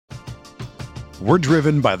We're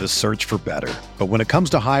driven by the search for better. But when it comes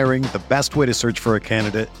to hiring, the best way to search for a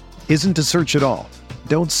candidate isn't to search at all.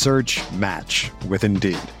 Don't search, match with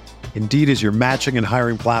Indeed. Indeed is your matching and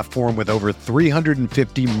hiring platform with over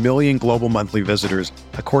 350 million global monthly visitors,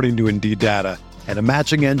 according to Indeed data, and a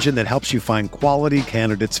matching engine that helps you find quality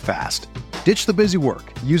candidates fast. Ditch the busy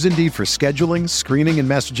work. Use Indeed for scheduling, screening, and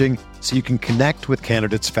messaging so you can connect with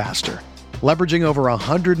candidates faster. Leveraging over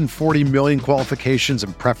 140 million qualifications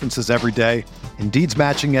and preferences every day, Indeed's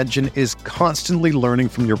matching engine is constantly learning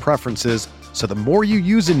from your preferences, so the more you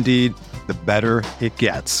use Indeed, the better it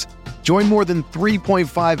gets. Join more than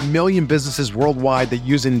 3.5 million businesses worldwide that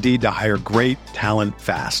use Indeed to hire great talent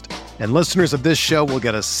fast. And listeners of this show will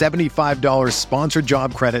get a $75 sponsored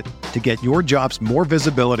job credit to get your jobs more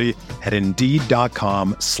visibility at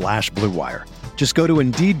Indeed.com/Blue Wire. Just go to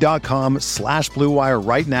Indeed.com/Blue Wire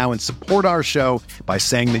right now and support our show by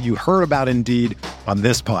saying that you heard about Indeed on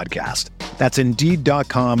this podcast. That's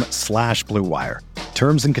Indeed.com/Blue Wire.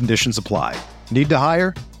 Terms and conditions apply. Need to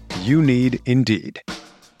hire? You need Indeed.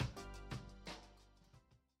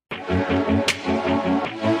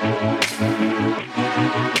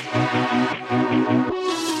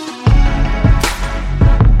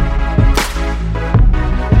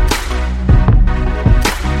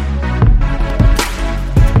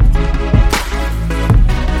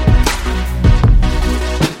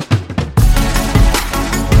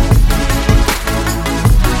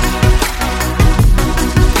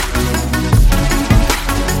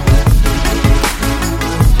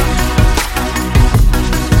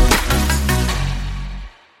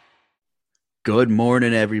 Good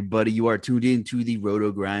morning, everybody. You are tuned in to the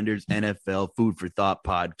RotoGrinders NFL Food for Thought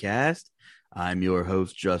podcast. I'm your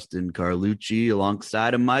host, Justin Carlucci,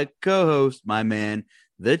 alongside of my co-host, my man,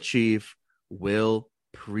 the Chief, Will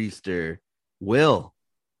Priester. Will,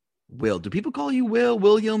 do people call you Will,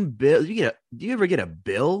 William, Bill? Do you ever get a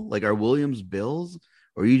Bill? Like, are Williams Bills?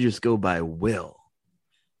 Or you just go by Will?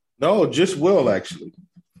 No, just Will, actually.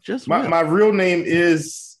 Just Will. My real name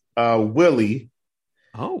is Willie.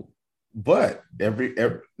 Oh. But every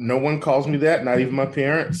no one calls me that, not even my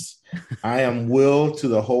parents. I am Will to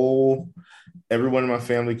the whole. Everyone in my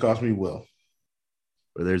family calls me Will.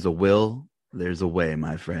 Where there's a will, there's a way,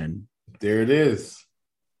 my friend. There it is.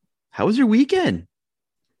 How was your weekend?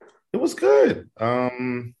 It was good.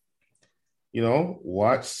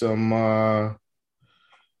 Watched some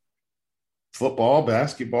football,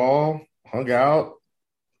 basketball, hung out,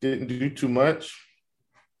 didn't do too much.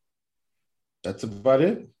 That's about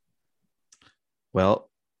it. Well,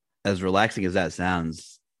 as relaxing as that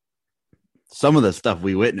sounds, some of the stuff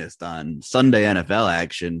we witnessed on Sunday NFL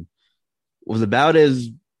action was about as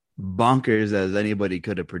bonkers as anybody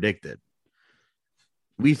could have predicted.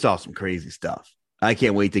 We saw some crazy stuff. I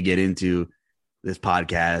can't wait to get into this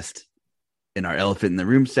podcast in our Elephant in the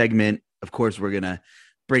Room segment. Of course, we're going to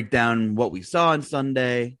break down what we saw on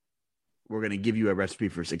Sunday. We're going to give you a recipe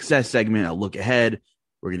for success segment, a look ahead.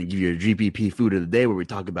 We're going to give you a GPP food of the day where we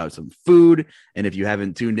talk about some food. And if you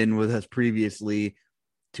haven't tuned in with us previously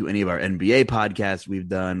to any of our NBA podcasts we've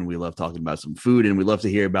done, we love talking about some food, and we love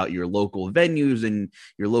to hear about your local venues and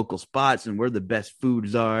your local spots and where the best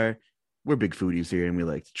foods are. We're big foodies here and we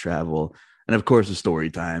like to travel. And of course, a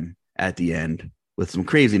story time at the end with some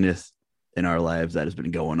craziness in our lives that has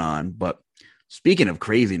been going on. But speaking of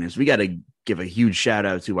craziness, we got to give a huge shout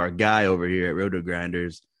out to our guy over here at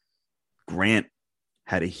RotoGrinders, Grant.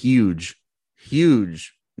 Had a huge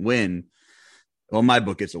win. Well, my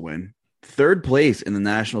book, it's a win. Third place in the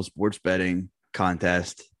national sports betting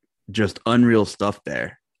contest. Just unreal stuff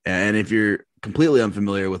there. And if you're completely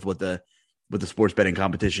unfamiliar with what the sports betting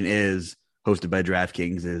competition is, hosted by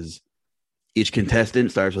DraftKings, is each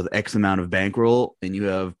contestant starts with X amount of bankroll, and you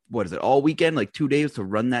have, all weekend, like 2 days to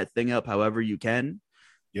run that thing up however you can.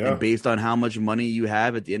 Yeah. And based on how much money you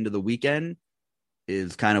have at the end of the weekend,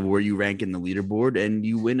 is kind of where you rank in the leaderboard, and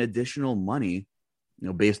you win additional money,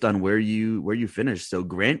 based on where you finish. So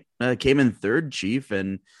Grant came in third, Chief,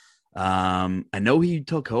 and I know he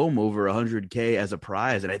took home over 100K as a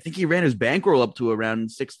prize, and I think he ran his bankroll up to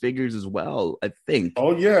around six figures as well, I think.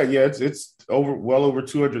 Oh yeah, it's well over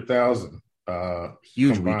 200,000.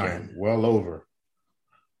 Huge combined. Weekend, well over.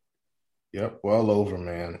 Yep, well over,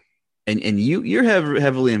 man. And you're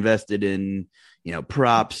heavily invested in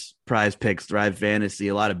props, prize picks, Thrive Fantasy,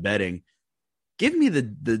 a lot of betting. Give me the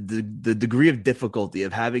degree of difficulty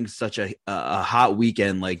of having such a hot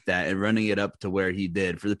weekend like that and running it up to where he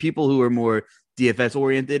did. For the people who are more DFS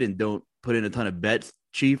oriented and don't put in a ton of bets,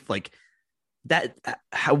 Chief, like that,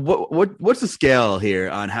 what's the scale here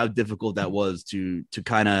on how difficult that was to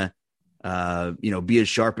kind of be as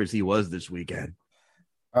sharp as he was this weekend?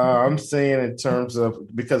 I'm saying in terms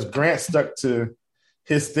of because Grant stuck to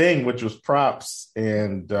his thing, which was props,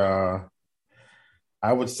 and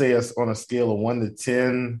I would say us on a scale of 1 to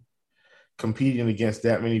 10, competing against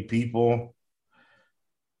that many people.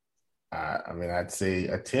 I mean, I'd say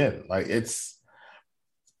a 10. Like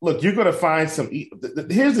look, you're going to find some.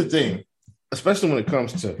 Here's the thing, especially when it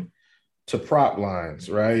comes to prop lines,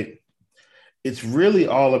 right? It's really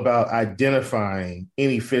all about identifying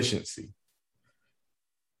inefficiency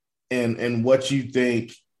and what you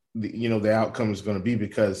think the outcome is going to be,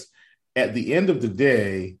 because at the end of the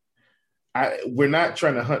day, we're not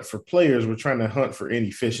trying to hunt for players, we're trying to hunt for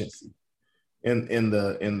inefficiency in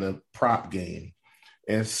the prop game.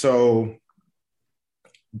 And so,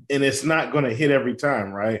 and it's not going to hit every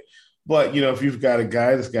time, right? But if you've got a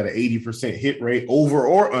guy that's got an 80% hit rate over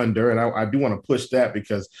or under, and I do want to push that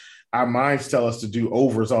because our minds tell us to do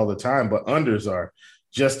overs all the time, but unders are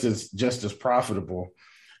just as profitable.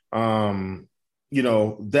 That's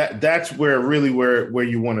where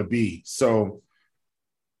you want to be. So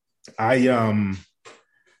I'm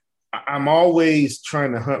always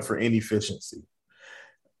trying to hunt for inefficiency.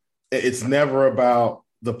 It's never about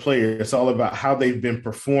the player. It's all about how they've been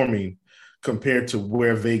performing compared to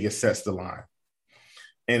where Vegas sets the line.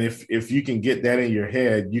 And if you can get that in your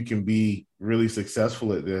head, you can be really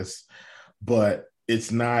successful at this. But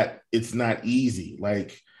it's not easy.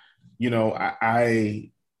 Like,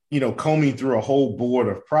 I combing through a whole board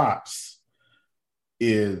of props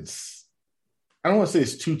is, I don't want to say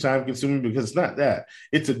it's too time consuming, because it's not that.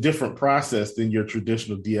 It's a different process than your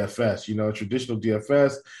traditional DFS. Traditional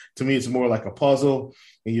DFS, to me, it's more like a puzzle,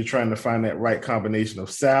 and you're trying to find that right combination of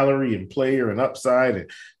salary and player and upside and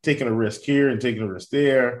taking a risk here and taking a risk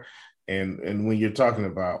there. And when you're talking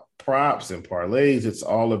about props and parlays, it's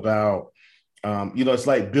all about, it's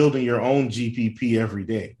like building your own GPP every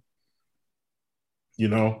day,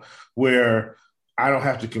 where I don't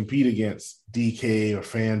have to compete against DK or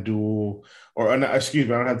FanDuel, or excuse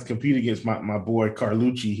me, I don't have to compete against my boy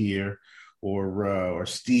Carlucci here, or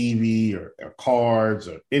Stevie or Cards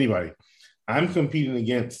or anybody. I'm competing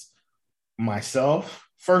against myself,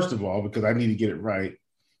 first of all, because I need to get it right,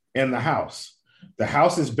 and the house. The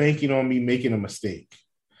house is banking on me making a mistake,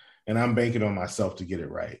 and I'm banking on myself to get it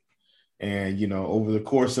right. And, over the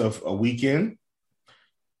course of a weekend,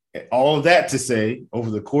 all of that to say, over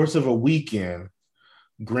the course of a weekend,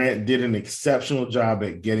 Grant did an exceptional job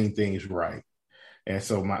at getting things right. And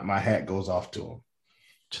so my hat goes off to him.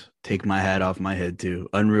 Take my hat off my head too.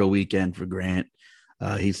 Unreal weekend for Grant.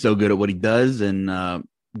 He's so good at what he does. And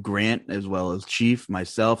Grant, as well as Chief,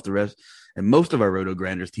 myself, the rest, and most of our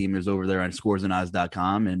RotoGrinders team is over there on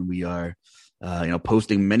scoresandodds.com. And we are,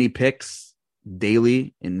 posting many picks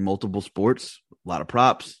daily in multiple sports, a lot of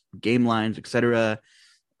props, game lines, etc.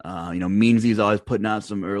 Meansy's always putting out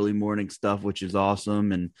some early morning stuff, which is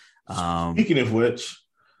awesome. And speaking of which,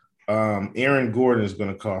 Aaron Gordon is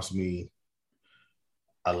going to cost me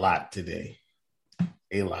a lot today.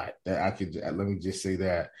 A lot. Let me just say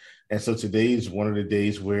that. And so today is one of the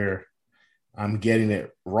days where I'm getting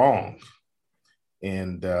it wrong.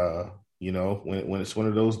 And when it's one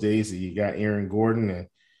of those days that you got Aaron Gordon, and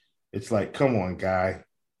it's like, come on, guy.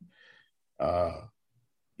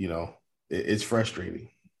 It's frustrating,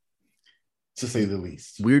 to say the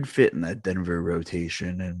least. Weird fit in that Denver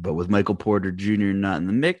rotation, but with Michael Porter Jr. not in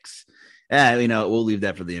the mix, we'll leave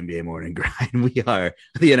that for the NBA morning grind. We are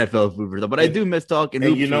the NFL food for thought, but I do miss talking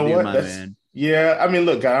hoops with you, my man. Yeah, I mean,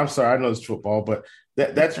 look, guy, I'm sorry, I know it's football, but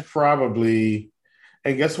that's probably.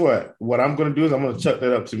 And guess what? What I'm going to do is I'm going to chuck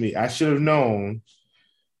that up to me. I should have known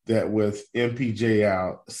that with MPJ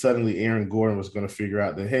out, suddenly Aaron Gordon was going to figure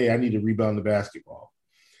out that, hey, I need to rebound the basketball.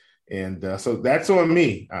 And so that's on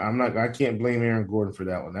me. I can't blame Aaron Gordon for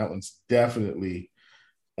that one. That one's definitely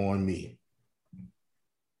on me.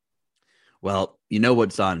 Well,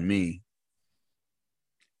 what's on me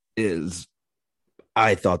is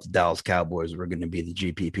I thought the Dallas Cowboys were going to be the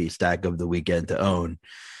GPP stack of the weekend to own.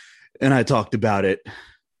 And I talked about it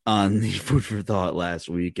on the Food for Thought last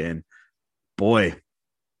week. And boy,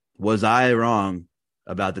 was I wrong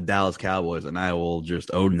about the Dallas Cowboys. And I will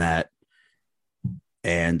just own that.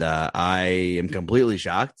 And I am completely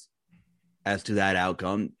shocked as to that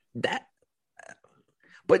outcome. But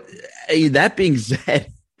that being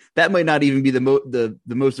said, that might not even be the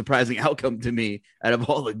most surprising outcome to me out of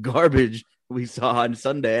all the garbage we saw on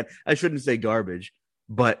Sunday. I shouldn't say garbage,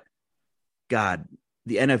 but God,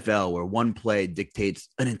 the NFL, where one play dictates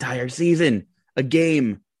an entire season, a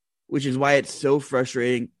game, which is why it's so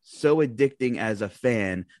frustrating, so addicting as a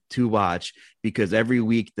fan to watch, because every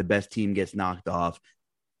week the best team gets knocked off.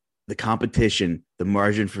 The competition, the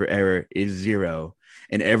margin for error is zero.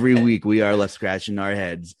 And every week we are left scratching our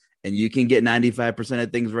heads. And you can get 95%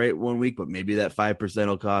 of things right one week, but maybe that 5%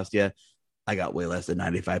 will cost you. I got way less than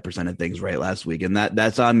 95% of things right last week. And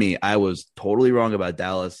that's on me. I was totally wrong about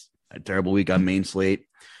Dallas. A terrible week on main slate.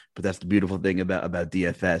 But that's the beautiful thing about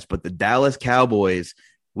DFS. But the Dallas Cowboys,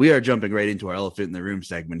 we are jumping right into our elephant in the room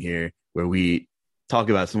segment here, where we talk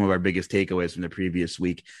about some of our biggest takeaways from the previous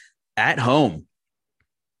week. At home,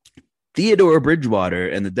 Theodore Bridgewater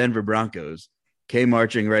and the Denver Broncos came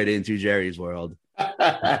marching right into Jerry's world.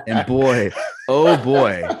 And boy, oh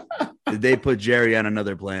boy, did they put Jerry on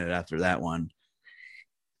another planet after that one.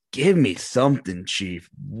 Give me something, Chief.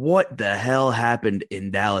 What the hell happened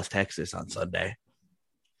in Dallas, Texas on Sunday?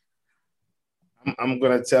 I'm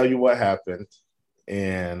going to tell you what happened.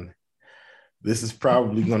 And this is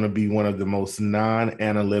probably going to be one of the most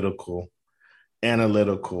non-analytical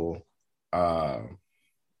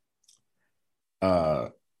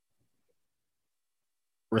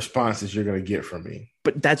responses you're going to get from me.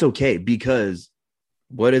 But that's okay, because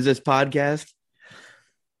what is this podcast?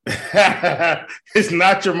 It's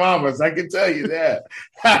not your mama's. I can tell you that.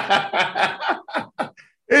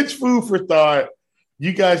 It's food for thought.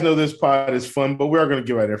 You guys know this pod is fun, but we're going to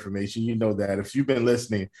give out information. You know that. If you've been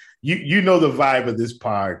listening, you know the vibe of this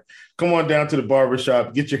pod. Come on down to the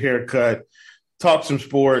barbershop, get your hair cut, talk some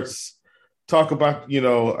sports, talk about,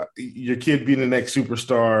 your kid being the next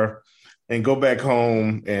superstar, and go back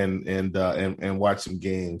home and watch some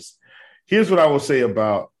games. Here's what I will say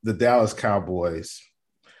about the Dallas Cowboys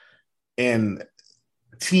and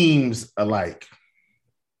teams alike.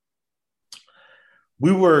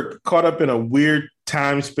 We were caught up in a weird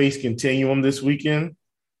time-space continuum this weekend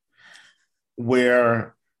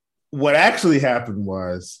where what actually happened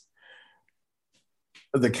was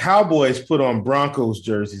the Cowboys put on Broncos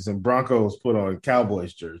jerseys and Broncos put on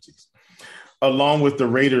Cowboys jerseys, along with the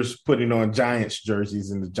Raiders putting on Giants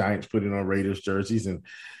jerseys and the Giants putting on Raiders jerseys, and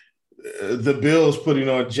the Bills putting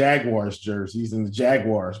on Jaguars jerseys and the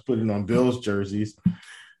Jaguars putting on Bills jerseys.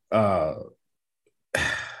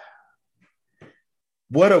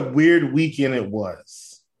 What a weird weekend it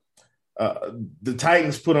was. The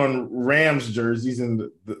Titans put on Rams jerseys and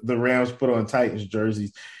the Rams put on Titans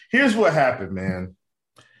jerseys. Here's what happened, man.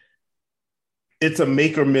 It's a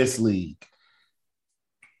make or miss league.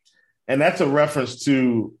 And that's a reference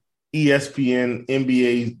to ESPN,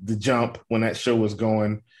 NBA, The Jump, when that show was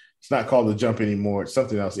going. It's not called The Jump anymore. It's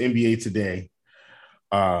something else, NBA Today.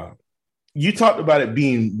 You talked about it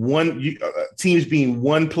being teams being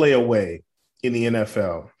one play away in the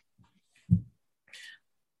NFL.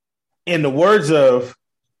 In the words of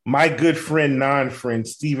my good friend, non-friend,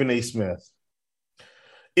 Stephen A. Smith,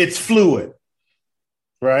 it's fluid,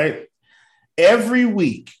 right? Every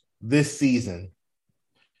week this season,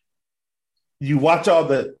 you watch all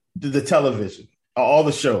the television, all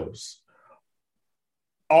the shows,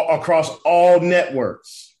 across all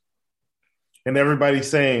networks, and everybody's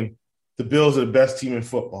saying the Bills are the best team in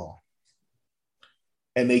football,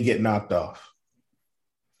 and they get knocked off.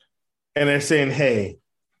 And they're saying, hey,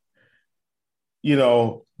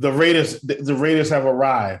 the Raiders have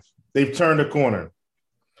arrived. They've turned a corner,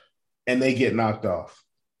 and they get knocked off.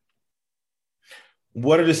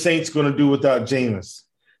 What are the Saints going to do without Jameis?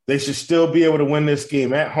 They should still be able to win this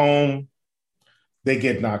game at home. They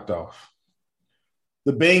get knocked off.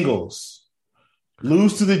 The Bengals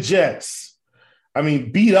lose to the Jets.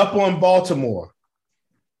 Beat up on Baltimore.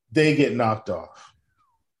 They get knocked off.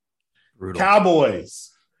 Brutal. Cowboys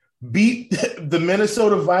beat the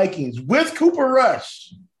Minnesota Vikings with Cooper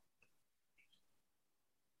Rush.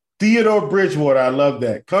 Theodore Bridgewater, I love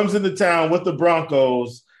that, comes into town with the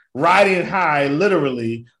Broncos, riding high,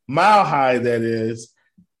 literally, mile high, that is.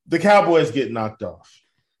 The Cowboys get knocked off.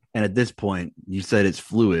 And at this point, you said it's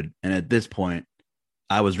fluid. And at this point,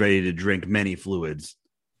 I was ready to drink many fluids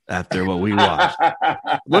after what we watched.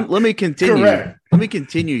 let me continue. Correct. Let me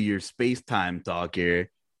continue your space-time talk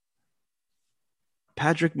here.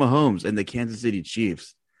 Patrick Mahomes and the Kansas City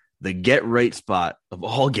Chiefs, the get-right spot of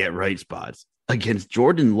all get-right spots against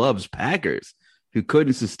Jordan Love's Packers, who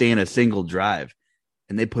couldn't sustain a single drive.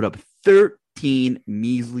 And they put up 13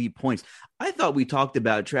 measly points. I thought we talked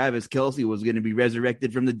about Travis Kelce was going to be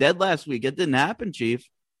resurrected from the dead last week. It didn't happen, Chief.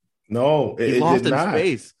 No, he lost in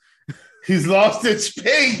space. He's lost in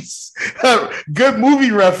space. Good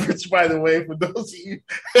movie reference, by the way, for those of you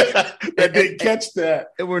that didn't catch that.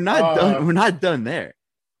 And we're not done. We're not done there.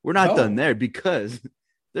 We're not done there because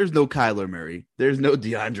there's no Kyler Murray. There's no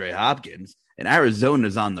DeAndre Hopkins. And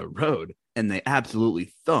Arizona's on the road, and they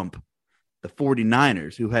absolutely thump the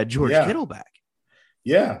 49ers, who had George Kittle back.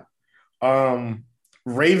 Yeah.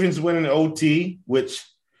 Ravens winning OT, which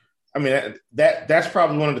I mean, that's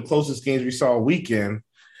probably one of the closest games we saw all weekend.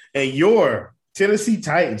 And your Tennessee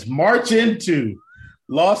Titans march into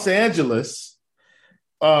Los Angeles.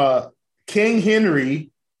 King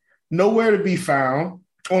Henry, nowhere to be found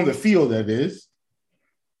on the field, that is.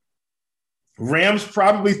 Rams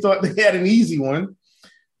probably thought they had an easy one.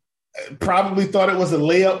 Probably thought it was a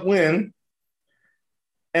layup win.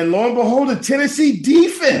 And lo and behold, the Tennessee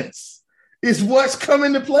defense is what's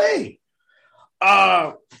coming to play.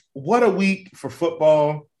 What a week for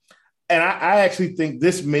football. And I actually think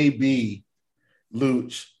this may be,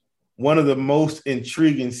 Luuch, one of the most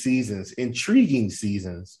intriguing seasons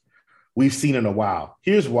we've seen in a while.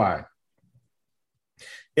 Here's why.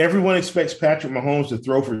 Everyone expects Patrick Mahomes to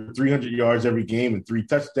throw for 300 yards every game and 3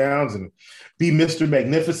 touchdowns and be Mr.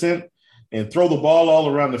 Magnificent and throw the ball all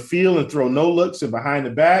around the field and throw no looks and behind the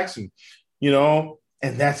backs. And,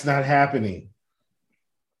 and that's not happening.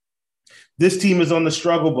 This team is on the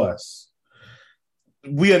struggle bus.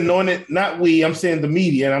 We anointed, not we, I'm saying the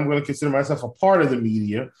media, and I'm going to consider myself a part of the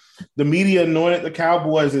media. The media anointed the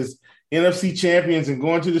Cowboys as NFC champions and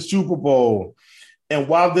going to the Super Bowl. And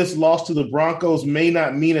while this loss to the Broncos may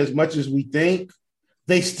not mean as much as we think,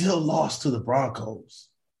 they still lost to the Broncos.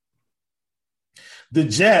 The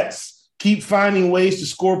Jets keep finding ways to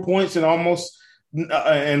score points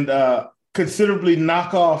and considerably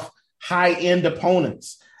knock off high-end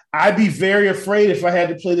opponents. I'd be very afraid if I had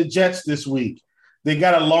to play the Jets this week. They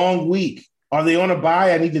got a long week. Are they on a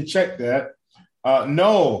bye? I need to check that.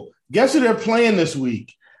 No. Guess who they're playing this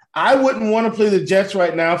week? I wouldn't want to play the Jets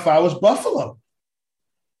right now if I was Buffalo.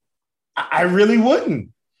 I really wouldn't.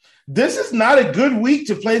 This is not a good week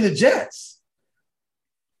to play the Jets.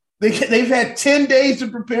 They've had 10 days to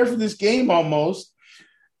prepare for this game almost.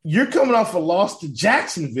 You're coming off a loss to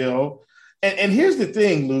Jacksonville. And here's the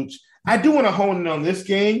thing, Luuch. I do want to hone in on this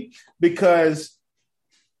game because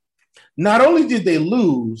not only did they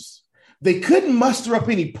lose, they couldn't muster up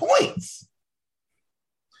any points.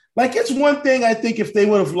 Like, it's one thing, I think, if they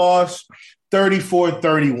would have lost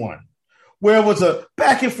 34-31, where it was a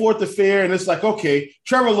back and forth affair, and it's like, okay,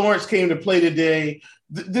 Trevor Lawrence came to play today.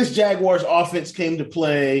 This Jaguars offense came to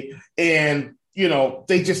play, and,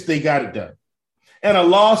 they got it done. And a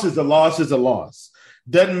loss is a loss is a loss.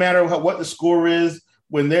 Doesn't matter what the score is.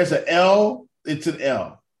 When there's an L, it's an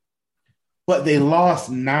L. But they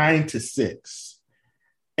lost 9-6.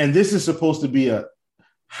 And this is supposed to be a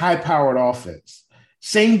high-powered offense.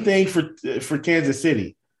 Same thing for Kansas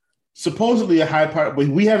City. Supposedly a high-powered, but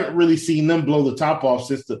we haven't really seen them blow the top off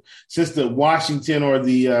since the Washington or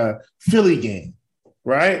the Philly game,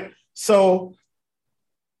 right? So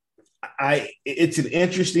it's an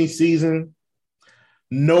interesting season.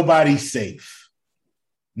 Nobody's safe.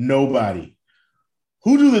 Nobody.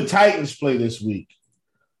 Who do the Titans play this week?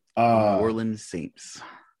 New Orleans Saints.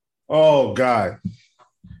 Oh, God.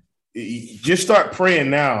 Just start praying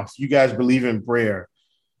now if you guys believe in prayer,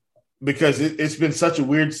 because it's been such a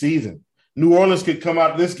weird season. New Orleans could come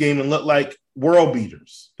out of this game and look like world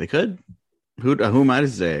beaters. They could. Who am I to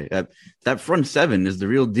say? That front seven is the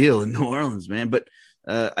real deal in New Orleans, man. But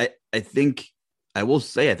I think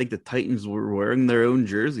the Titans were wearing their own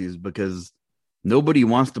jerseys because nobody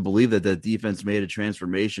wants to believe that the defense made a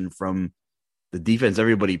transformation from the defense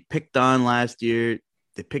everybody picked on last year.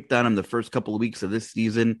 They picked on them the first couple of weeks of this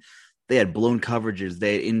season. They had blown coverages.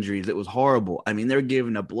 They had injuries. It was horrible. I mean, they're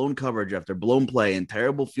giving up blown coverage after blown play and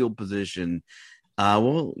terrible field position.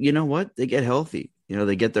 Well, you know what? They get healthy.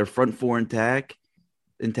 They get their front four intact.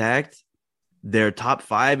 They're top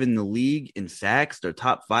 5 in the league in sacks. They're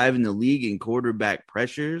top 5 in the league in quarterback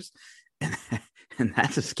pressures. And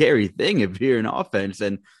that's a scary thing if you're an offense.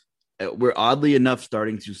 And we're oddly enough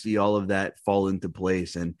starting to see all of that fall into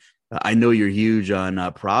place. And I know you're huge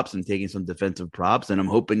on props and taking some defensive props, and I'm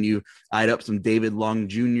hoping you eyed up some David Long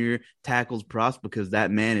Jr. tackles props because that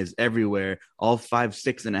man is everywhere, all 5,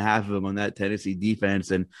 6 and a half of them on that Tennessee defense.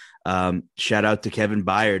 And shout out to Kevin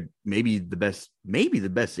Byard, maybe the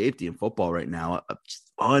best safety in football right now. Just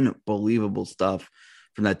unbelievable stuff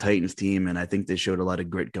from that Titans team, and I think they showed a lot of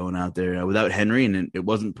grit going out there without Henry, and it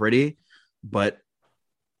wasn't pretty, but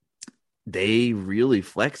they really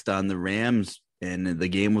flexed on the Rams. And the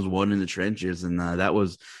game was won in the trenches, and that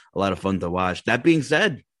was a lot of fun to watch. That being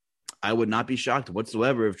said, I would not be shocked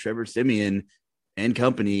whatsoever if Trevor Siemian and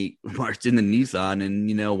company marched in the Nissan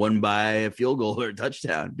and, won by a field goal or a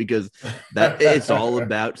touchdown, because that it's all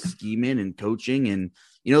about scheming and coaching. And,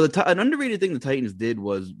 an underrated thing the Titans did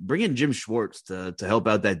was bring in Jim Schwartz to help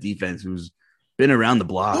out that defense who's been around the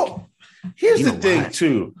block. Oh, here's the thing,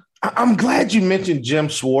 too. I'm glad you mentioned Jim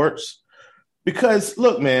Schwartz because,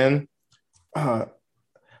 look, man,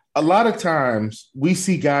 a lot of times we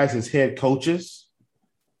see guys as head coaches,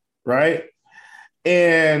 right?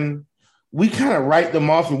 And we kind of write them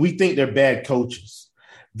off and we think they're bad coaches.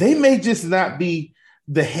 They may just not be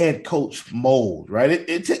the head coach mold, right?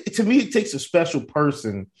 To me, it takes a special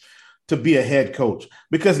person to be a head coach,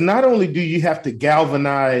 because not only do you have to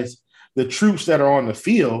galvanize the troops that are on the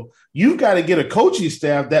field, you've got to get a coaching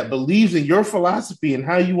staff that believes in your philosophy and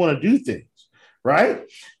how you want to do things, right?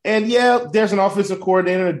 And yeah, there's an offensive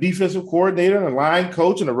coordinator, a defensive coordinator, a line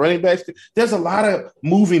coach, and a running back. There's a lot of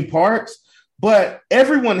moving parts, but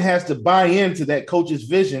everyone has to buy into that coach's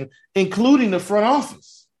vision, including the front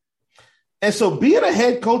office. And so being a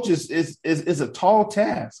head coach is a tall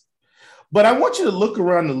task. But I want you to look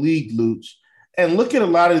around the league, Luuch, and look at a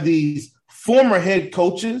lot of these former head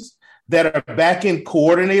coaches that are back in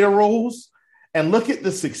coordinator roles, and look at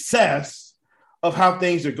the success of how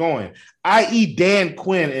things are going, i.e. Dan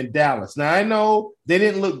Quinn in Dallas. Now, I know they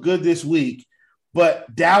didn't look good this week,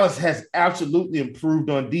 but Dallas has absolutely improved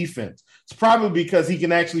on defense. It's probably because he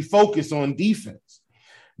can actually focus on defense.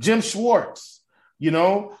 Jim Schwartz,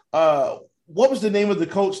 what was the name of the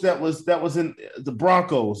coach that was in the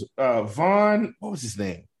Broncos? Vaughn, what was his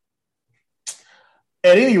name?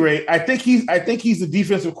 At any rate, I think he's the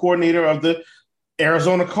defensive coordinator of the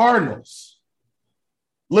Arizona Cardinals.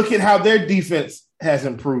 Look at how their defense has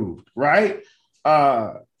improved, right?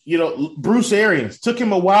 Bruce Arians, took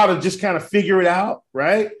him a while to just kind of figure it out,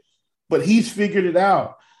 right? But he's figured it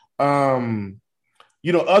out.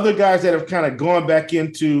 Other guys that have kind of gone back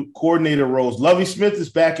into coordinator roles. Lovie Smith is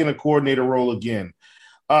back in a coordinator role again.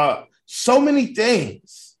 So many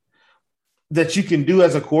things that you can do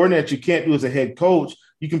as a coordinator that you can't do as a head coach.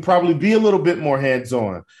 You can probably be a little bit more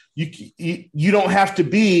hands-on. You don't have to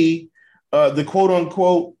be the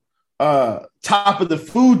quote-unquote top of the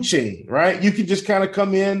food chain, right? You can just kind of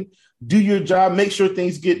come in, do your job, make sure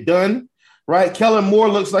things get done, right? Kellen Moore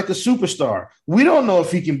looks like a superstar. We don't know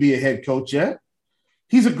if he can be a head coach yet.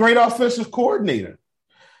 He's a great offensive coordinator.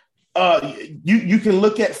 You can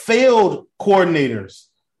look at failed coordinators,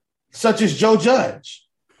 such as Joe Judge,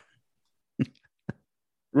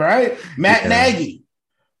 right? Matt Nagy.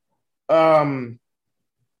 And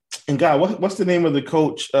God, what's the name of the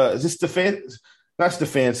coach? Is this not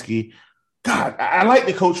Stefanski? God, I like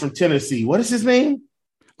the coach from Tennessee. What is his name?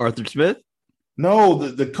 Arthur Smith? No,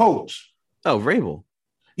 the coach. Oh, Vrabel.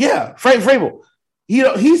 Yeah, Frank Vrabel.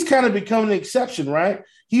 He's kind of become an exception, right?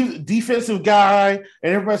 He's a defensive guy,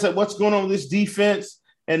 and everybody's like, what's going on with this defense?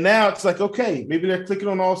 And now it's like, okay, maybe they're clicking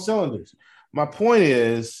on all cylinders. My point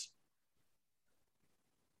is,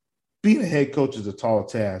 being a head coach is a tall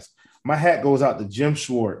task. My hat goes out to Jim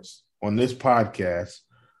Schwartz on this podcast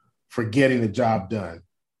for getting the job done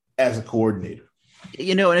as a coordinator.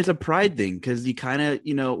 And it's a pride thing, because you kind of,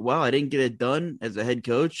 wow, I didn't get it done as a head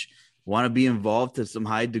coach. Want to be involved to some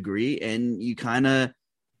high degree, and you kind of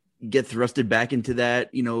get thrusted back into that,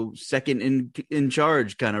 second in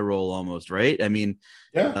charge kind of role almost, right? I mean,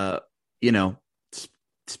 yeah.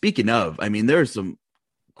 Speaking of, I mean, there are some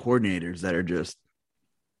coordinators that are just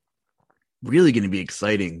really going to be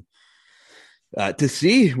exciting to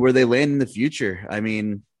see where they land in the future. I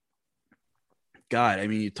mean, God,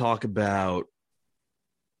 you talk about,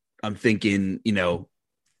 I'm thinking,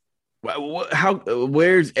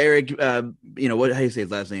 where's Eric? How do you say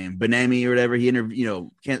his last name? Benami or whatever. He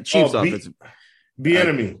interviewed, Chiefs offensive.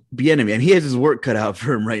 Bieniemy, and he has his work cut out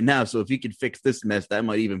for him right now. So if he could fix this mess, that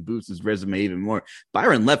might even boost his resume even more.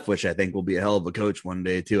 Byron Leftwich, I think, will be a hell of a coach one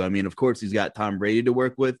day too. I mean, of course, he's got Tom Brady to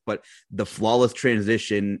work with, but the flawless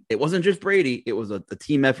transition, it wasn't just Brady; it was a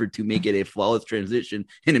team effort to make it a flawless transition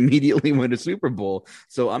and immediately win a Super Bowl.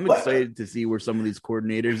 So I'm excited to see where some of these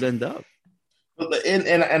coordinators end up.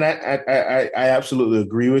 And I absolutely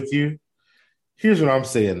agree with you. Here's what I'm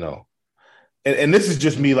saying though. And this is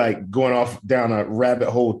just me like going off down a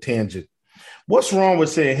rabbit hole tangent. What's wrong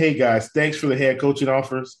with saying, hey, guys, thanks for the head coaching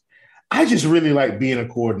offers. I just really like being a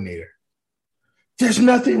coordinator. There's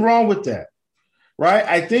nothing wrong with that, right?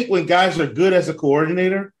 I think when guys are good as a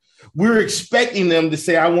coordinator, we're expecting them to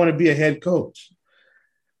say, I want to be a head coach.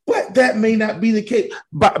 But that may not be the case.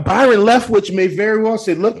 Byron Leftwich may very well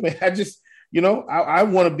say, look, man, I just, I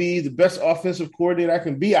want to be the best offensive coordinator I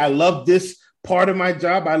can be. I love this part of my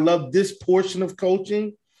job. I love this portion of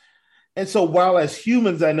coaching. And so while as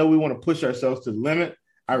humans, I know we want to push ourselves to the limit,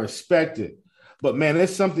 I respect it. But man,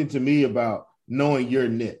 there's something to me about knowing your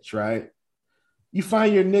niche, right? You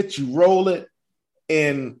find your niche, you roll it,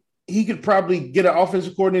 and he could probably get an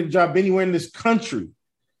offensive coordinator job anywhere in this country.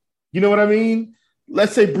 You know what I mean?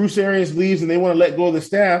 Let's say Bruce Arians leaves and they want to let go of the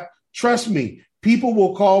staff. Trust me, people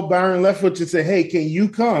will call Byron Leftwich and say, hey, can you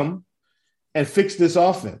come and fix this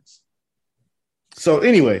offense. So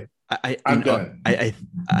anyway, I'm done.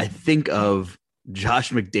 I think of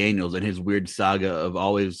Josh McDaniels and his weird saga of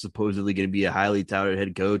always supposedly going to be a highly touted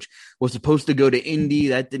head coach. Was supposed to go to Indy.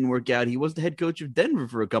 That didn't work out. He was the head coach of Denver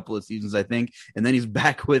for a couple of seasons, I think. And then he's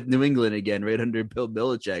back with New England again, right under Bill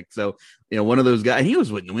Belichick. So, one of those guys, and he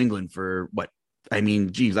was with New England for I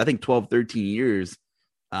think 12, 13 years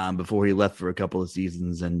before he left for a couple of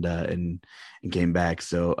seasons and came back.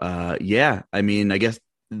 So, I guess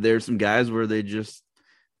there's some guys where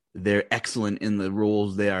they're excellent in the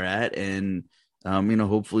roles they are at. And,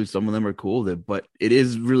 hopefully some of them are cool with it, but it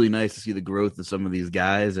is really nice to see the growth of some of these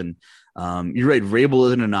guys. And you're right. Vrabel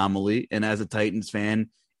is an anomaly. And as a Titans fan,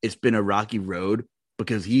 it's been a rocky road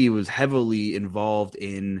because he was heavily involved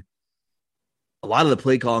in a lot of the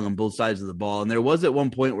play calling on both sides of the ball. And there was at one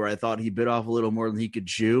point where I thought he bit off a little more than he could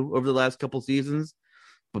chew over the last couple seasons,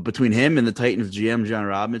 but between him and the Titans GM, John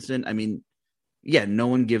Robinson, no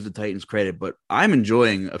one gives the Titans credit, but I'm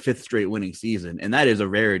enjoying a fifth straight winning season. And that is a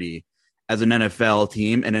rarity as an NFL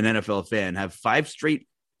team and an NFL fan. Have 5 straight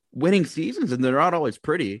winning seasons, and they're not always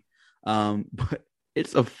pretty. But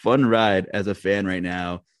it's a fun ride as a fan right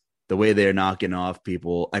now, the way they're knocking off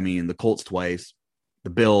people. The Colts twice, the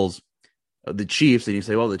Bills, the Chiefs, and you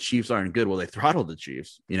say, well, the Chiefs aren't good. Well, they throttled the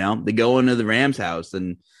Chiefs. They go into the Rams' house,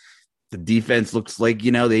 and the defense looks like,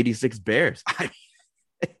 the 86 Bears.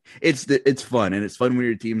 It's fun, and it's fun when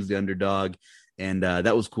your team's the underdog. And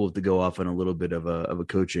that was cool to go off on a little bit of a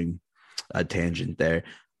coaching tangent there.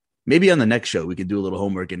 Maybe on the next show we could do a little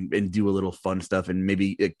homework and do a little fun stuff, and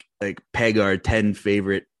maybe like peg our 10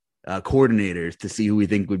 favorite coordinators to see who we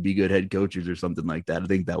think would be good head coaches or something like that. I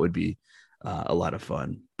think that would be a lot of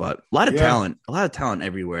fun. But a lot of talent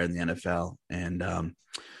everywhere in the NFL. And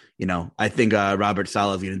I think Robert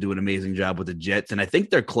Saleh is going to do an amazing job with the Jets, and I think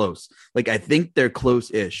they're close. I think they're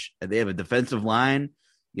close-ish. They have a defensive line.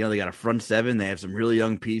 They got a front seven. They have some really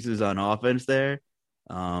young pieces on offense there.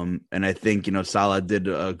 And I think, Saleh did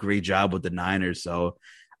a great job with the Niners. So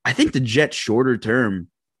I think the Jets shorter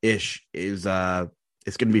term-ish is it's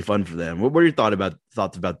going to be fun for them. What are your thoughts about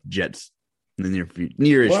the Jets in the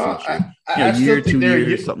near-ish future? Year, 2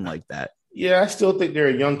 years, something like that. Yeah, I still think they're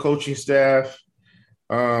a young coaching staff.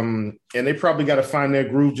 And they probably got to find their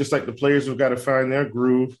groove, just like the players have got to find their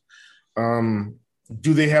groove.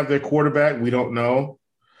 Do they have their quarterback? We don't know,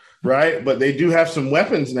 right? But they do have some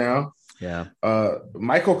weapons now. Yeah.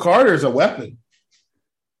 Michael Carter's a weapon.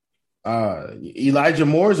 Elijah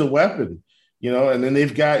Moore's a weapon, and then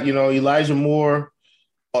they've got, Elijah Moore,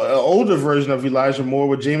 an older version of Elijah Moore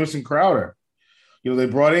with Jamison Crowder. They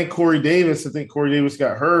brought in Corey Davis. I think Corey Davis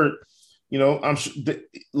got hurt. I'm sure.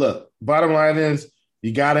 Look, bottom line is,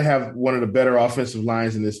 you got to have one of the better offensive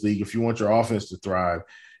lines in this league if you want your offense to thrive.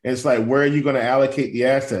 And it's like, where are you going to allocate the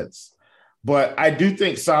assets? But I do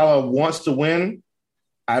think Saleh wants to win.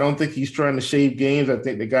 I don't think he's trying to shave games. I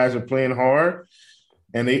think the guys are playing hard.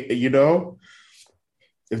 And they,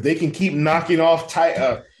 if they can keep knocking off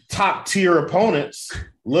top tier opponents,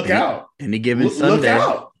 look out. Any given Sunday. Look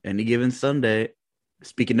out. Any given Sunday.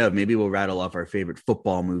 Speaking of, maybe we'll rattle off our favorite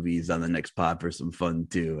football movies on the next pod for some fun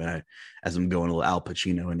too. As I'm going a little Al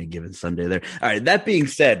Pacino any given Sunday there. All right. That being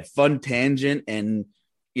said, fun tangent, and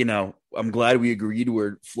I'm glad we agreed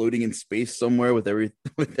we're floating in space somewhere with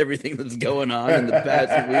everything that's going on in the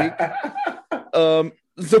past week.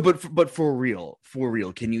 But for real,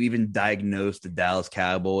 can you even diagnose the Dallas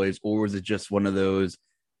Cowboys, or is it just one of those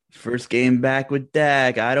first game back with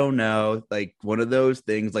Dak? I don't know, like one of those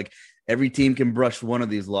things. Like, every team can brush one of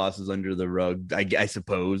these losses under the rug, I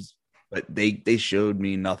suppose, but they showed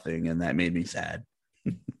me nothing, and that made me sad.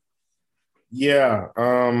 Yeah.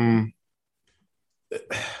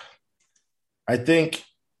 I think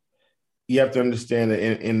you have to understand that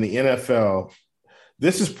in the NFL,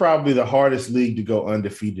 this is probably the hardest league to go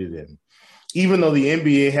undefeated in. Even though the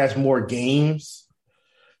NBA has more games,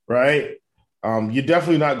 right? You're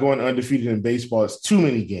definitely not going undefeated in baseball. It's too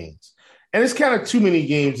many games. And it's kind of too many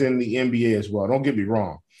games in the NBA as well. Don't get me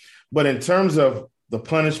wrong. But in terms of the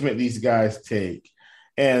punishment these guys take,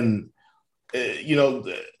 and,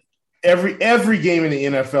 every game in the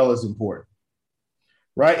NFL is important,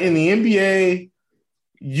 right? In the NBA,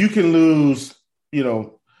 you can lose, you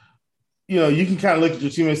can kind of look at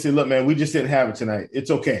your team and say, look, man, we just didn't have it tonight. It's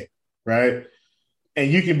okay, right? And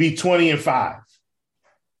you can be 20-5.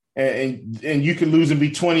 And you can lose and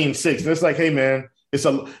be 20-6. And it's like, hey, man,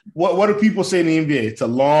 what do people say in the NBA? It's a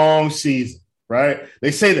long season, right?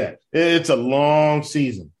 They say that. It's a long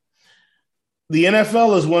season. The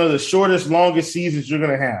NFL is one of the shortest, longest seasons you're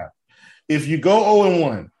going to have. If you go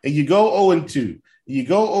 0-1 and you go 0-2, you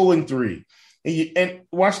go 0-3, And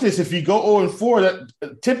watch this. If you go 0-4,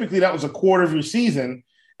 that typically that was a quarter of your season.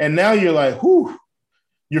 And now you're like, whew,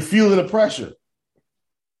 you're feeling the pressure.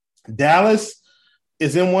 Dallas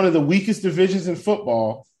is in one of the weakest divisions in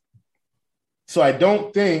football. So I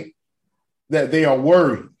don't think that they are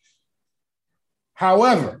worried.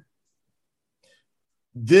 However,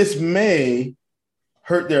 this may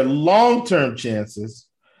hurt their long-term chances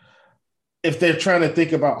if they're trying to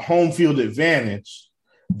think about home field advantage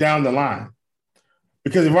down the line.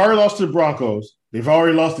 Because they've already lost to the Broncos. They've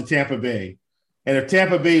already lost to Tampa Bay. And if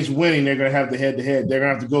Tampa Bay is winning, they're going to have the head-to-head. They're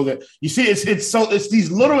going to have to go there. You see, it's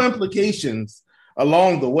these little implications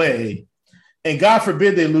along the way. And God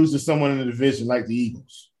forbid they lose to someone in the division like the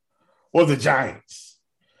Eagles or the Giants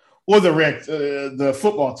or the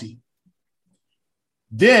football team.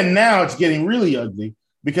 Then now it's getting really ugly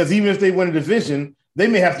because even if they win a division, they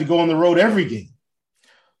may have to go on the road every game.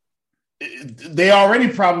 They already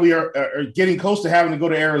probably are getting close to having to go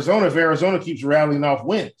to Arizona if Arizona keeps rattling off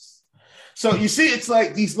wins. So you see, it's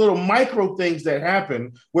like these little micro things that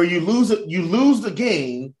happen where you lose the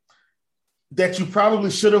game that you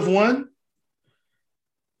probably should have won.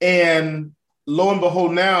 And lo and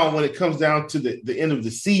behold, now when it comes down to the end of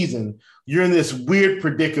the season, you're in this weird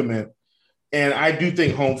predicament. And I do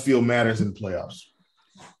think home field matters in the playoffs.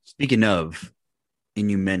 Speaking of,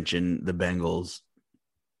 and you mentioned the Bengals,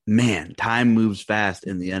 man, time moves fast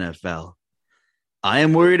in the NFL. I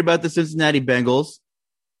am worried about the Cincinnati Bengals.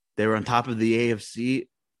 They were on top of the AFC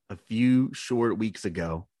a few short weeks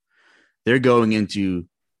ago. They're going into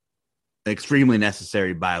an extremely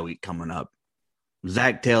necessary bye week coming up.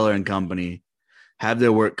 Zach Taylor and company have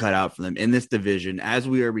their work cut out for them in this division. As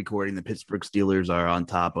we are recording, the Pittsburgh Steelers are on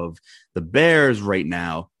top of the Bears right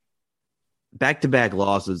now. Back-to-back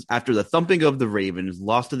losses after the thumping of the Ravens,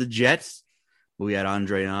 lost to the Jets. We had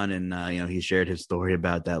Andre on, and he shared his story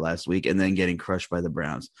about that last week, and then getting crushed by the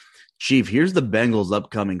Browns. Chief, here's the Bengals'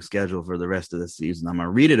 upcoming schedule for the rest of the season. I'm going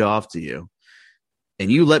to read it off to you,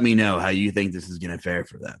 and you let me know how you think this is going to fare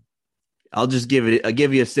for them. I'll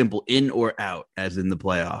give you a simple in or out, as in the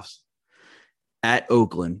playoffs. At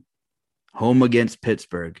Oakland, home against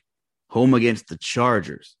Pittsburgh, home against the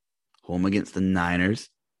Chargers, home against the Niners,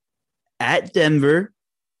 at Denver,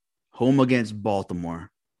 home against Baltimore,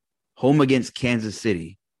 home against Kansas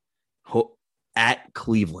City, at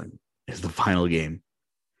Cleveland is the final game.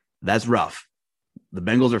 That's rough. The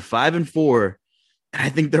Bengals are 5-4, and I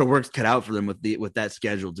think their work's cut out for them with that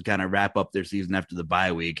schedule to kind of wrap up their season after the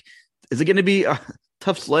bye week. Is it going to be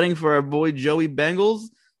tough sledding for our boy Joey Bengals?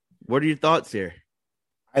 What are your thoughts here?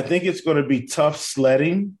 I think it's going to be tough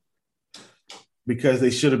sledding because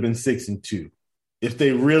they should have been 6-2 if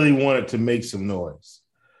they really wanted to make some noise,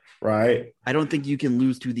 right? I don't think you can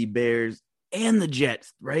lose to the Bears and the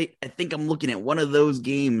Jets, right? I think I'm looking at one of those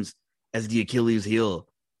games as the Achilles heel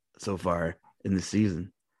so far in the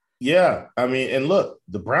season. Yeah, I mean, and look,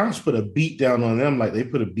 the Browns put a beat down on them like they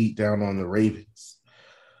put a beat down on the Ravens.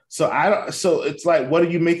 So it's like, what do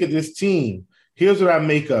you make of this team? Here's what I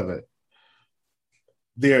make of it.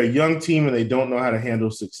 They're a young team and they don't know how to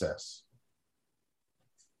handle success.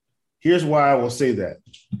 Here's why I will say that.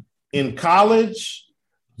 In college,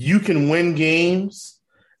 you can win games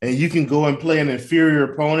and you can go and play an inferior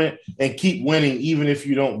opponent and keep winning even if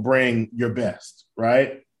you don't bring your best,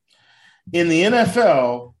 right? In the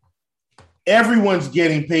NFL, everyone's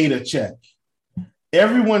getting paid a check.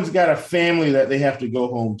 Everyone's got a family that they have to go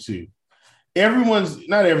home to.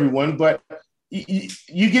 Not everyone, but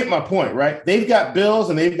you get my point, right? They've got bills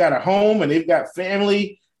and they've got a home and they've got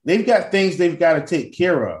family. They've got things they've got to take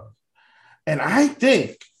care of. And I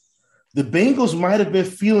think the Bengals might have been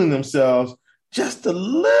feeling themselves just a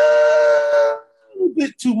little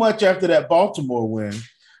bit too much after that Baltimore win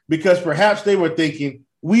because perhaps they were thinking,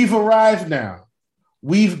 we've arrived now.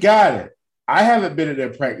 We've got it. I haven't been at their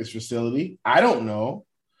practice facility. I don't know.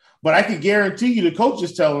 But I can guarantee you the coach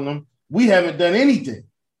is telling them, we haven't done anything.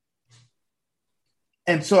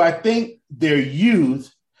 And so I think their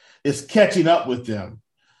youth is catching up with them.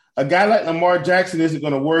 A guy like Lamar Jackson isn't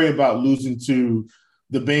going to worry about losing to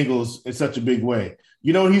the Bengals in such a big way.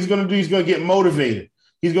 You know what he's going to do? He's going to get motivated.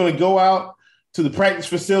 He's going to go out to the practice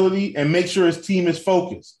facility and make sure his team is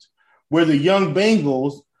focused, where the young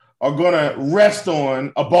Bengals are going to rest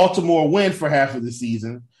on a Baltimore win for half of the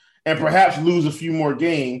season and perhaps lose a few more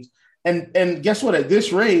games. And guess what? At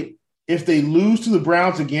this rate, if they lose to the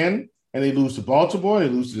Browns again and they lose to Baltimore and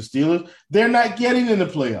they lose to the Steelers, they're not getting in the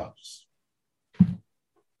playoffs.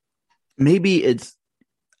 Maybe it's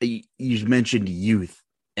you mentioned youth,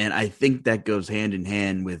 and I think that goes hand in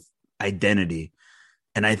hand with identity.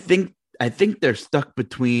 And I think they're stuck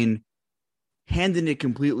between handing it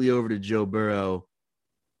completely over to Joe Burrow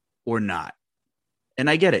or not. And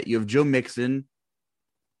I get it. You have Joe Mixon,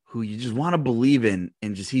 who you just want to believe in,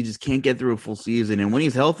 and he just can't get through a full season. And when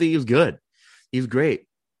he's healthy, he's good. He's great.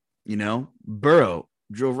 Burrow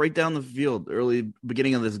drove right down the field early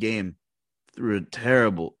beginning of this game through a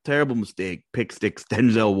terrible, terrible mistake. Pick six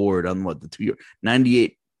Denzel Ward on the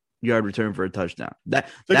 98-yard return for a touchdown.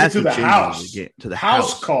 That's to the house. To the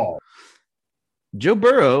house call. Joe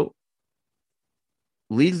Burrow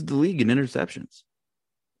leads the league in interceptions.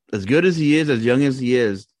 As good as he is, as young as he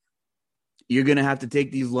is, you're going to have to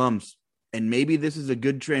take these lumps. And maybe this is a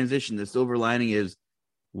good transition. The silver lining is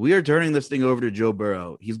we are turning this thing over to Joe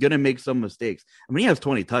Burrow. He's going to make some mistakes. I mean, he has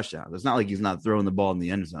 20 touchdowns. It's not like he's not throwing the ball in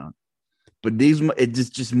the end zone. But it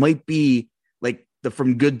just might be like the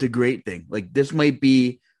from good to great thing. Like this might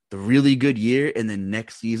be the really good year. And then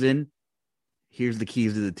next season, here's the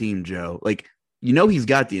keys to the team, Joe. Like, he's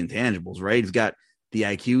got the intangibles, right? He's got the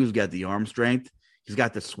IQ. He's got the arm strength. He's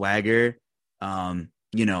got the swagger.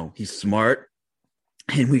 He's smart.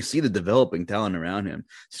 And we see the developing talent around him.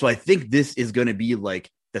 So I think this is going to be like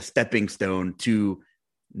the stepping stone to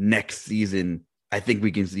next season. I think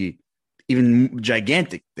we can see even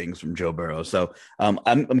gigantic things from Joe Burrow. So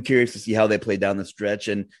I'm curious to see how they play down the stretch.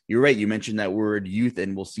 And you're right. You mentioned that word youth,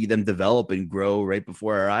 and we'll see them develop and grow right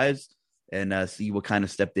before our eyes and see what kind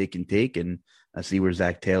of step they can take and see where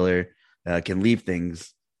Zach Taylor can leave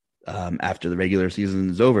things after the regular season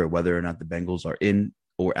is over, whether or not the Bengals are in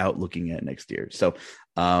or out looking at next year. So,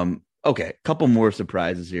 okay, a couple more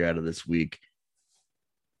surprises here out of this week.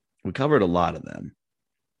 We covered a lot of them,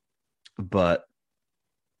 but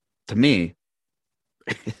to me,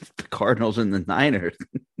 it's the Cardinals and the Niners.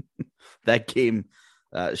 That game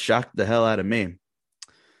shocked the hell out of me.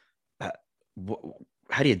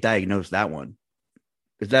 How do you diagnose that one?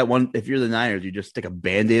 Is that one, if you're the Niners, you just stick a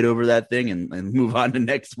Band-Aid over that thing and move on to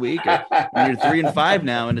next week? Or, you're 3-5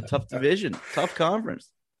 now in a tough division, tough conference.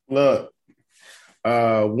 Look,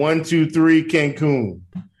 1, 2, 3, Cancun.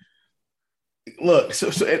 Look, so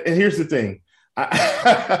and here's the thing.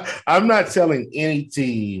 I'm not telling any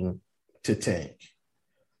team to tank,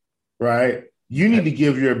 right? You need to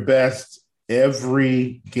give your best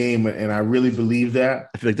every game, and I really believe that.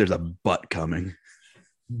 I feel like there's a but coming.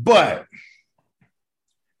 But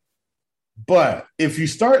if you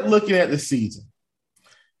start looking at the season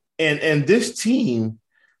and this team,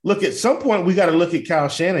 look, at some point we got to look at Kyle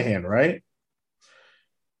Shanahan, right?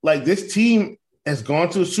 Like this team has gone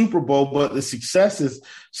to a Super Bowl, but the success is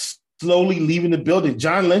slowly leaving the building.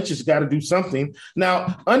 John Lynch has got to do something.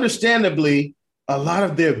 Now, understandably, a lot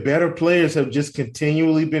of their better players have just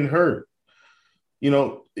continually been hurt.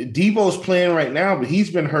 Debo's playing right now, but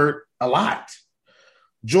he's been hurt a lot.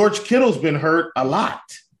 George Kittle's been hurt a lot.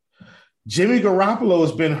 Jimmy Garoppolo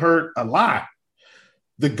has been hurt a lot.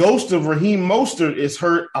 The ghost of Raheem Mostert is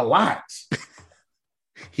hurt a lot.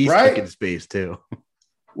 He's right? taking space too.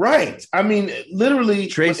 Right. I mean, literally.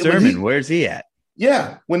 Trey Sermon, where's he at?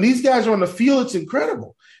 Yeah. When these guys are on the field, it's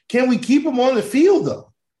incredible. Can we keep them on the field,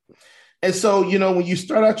 though? And so, when you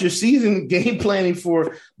start out your season game planning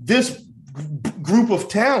for this group of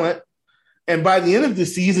talent, and by the end of the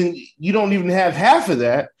season, you don't even have half of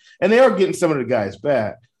that, and they are getting some of the guys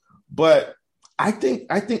back. But I think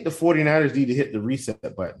the 49ers need to hit the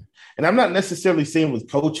reset button. And I'm not necessarily saying with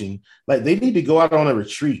coaching, like they need to go out on a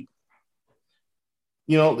retreat.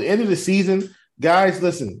 The end of the season, guys,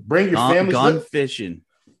 listen, bring your families. Gone fishing.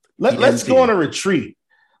 Let's go on a retreat.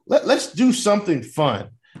 Let's do something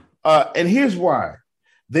fun. And here's why.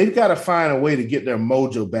 They've got to find a way to get their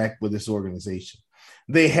mojo back with this organization.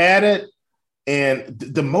 They had it, and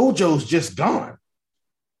the mojo's just gone.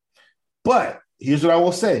 But here's what I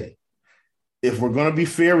will say. If we're going to be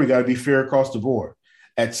fair, we got to be fair across the board.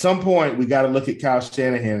 At some point, we got to look at Kyle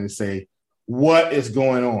Shanahan and say, what is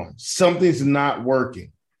going on? Something's not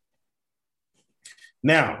working.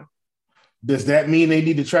 Now, does that mean they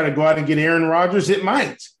need to try to go out and get Aaron Rodgers? It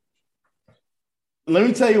might. Let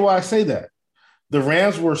me tell you why I say that. The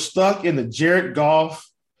Rams were stuck in the Jared Goff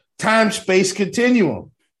time-space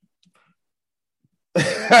continuum. You're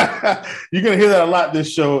going to hear that a lot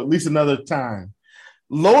this show, at least another time.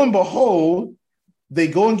 Lo and behold, they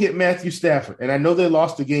go and get Matthew Stafford. And I know they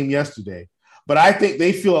lost the game yesterday, but I think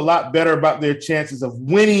they feel a lot better about their chances of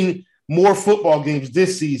winning more football games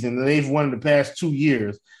this season than they've won in the past 2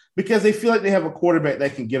 years because they feel like they have a quarterback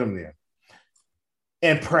that can get them there.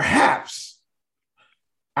 And perhaps,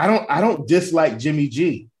 I don't dislike Jimmy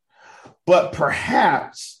G, but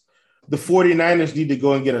perhaps the 49ers need to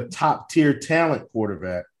go and get a top-tier talent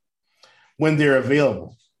quarterback when they're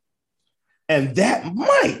available. And that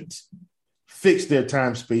might fix their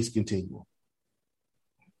time-space continuum.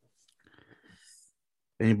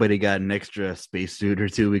 Anybody got an extra spacesuit or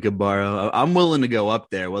two we could borrow? I'm willing to go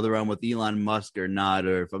up there, whether I'm with Elon Musk or not,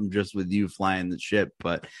 or if I'm just with you flying the ship.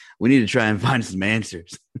 But we need to try and find some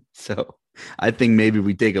answers. So I think maybe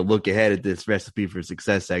we take a look ahead at this recipe for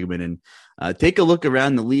success segment and take a look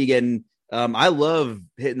around the league. And I love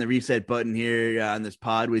hitting the reset button here on this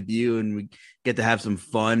pod with you, and we get to have some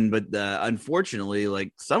fun. But unfortunately,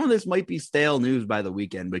 like, some of this might be stale news by the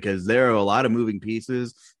weekend because there are a lot of moving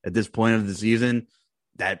pieces at this point of the season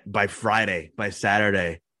that by Friday, by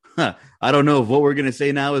Saturday, I don't know if what we're going to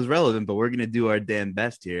say now is relevant, but we're going to do our damn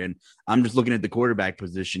best here. And I'm just looking at the quarterback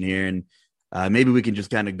position here, and maybe we can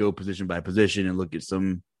just kind of go position by position and look at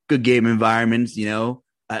some good game environments,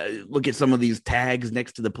 look at some of these tags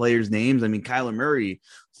next to the players' names. I mean, Kyler Murray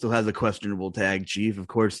still has a questionable tag, Chief. Of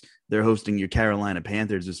course, they're hosting your Carolina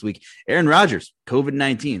Panthers this week. Aaron Rodgers,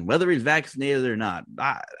 COVID-19, whether he's vaccinated or not,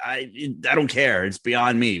 I don't care. It's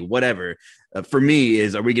beyond me, whatever. For me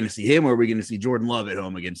is, are we going to see him or are we going to see Jordan Love at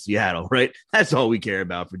home against Seattle, right? That's all we care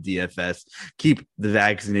about for DFS. Keep the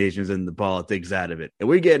vaccinations and the politics out of it. And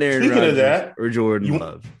we're getting Aaron Rodgers or Jordan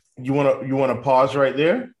Love. You want to pause right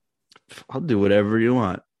there? I'll do whatever you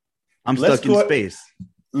want. I'm stuck in space.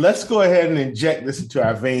 Let's go ahead and inject this into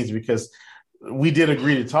our veins because we did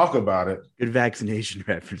agree to talk about it. Good vaccination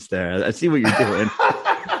reference there. I see what you're doing.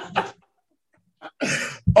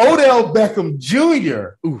 Odell Beckham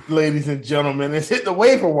Jr., ladies and gentlemen, has hit the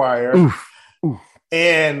waiver wire. Oof.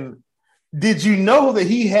 And did you know that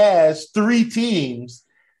he has 3 teams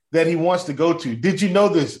that he wants to go to? Did you know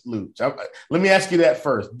this, Luuch? Let me ask you that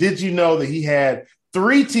first. Did you know that he had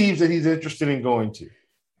 3 teams that he's interested in going to?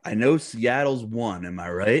 I know Seattle's one. Am I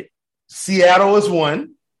right? Seattle is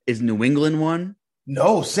one. Is New England one?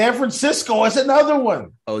 No, San Francisco is another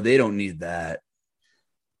one. Oh, they don't need that.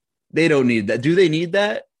 They don't need that. Do they need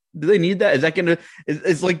that? Do they need that? Is that going to –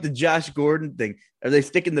 it's like the Josh Gordon thing. Are they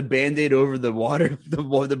sticking the Band-Aid over the water,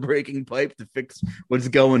 the breaking pipe to fix what's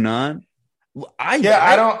going on? I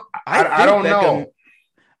don't know.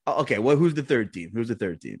 Okay, well, who's the third team?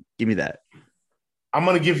 Give me that. I'm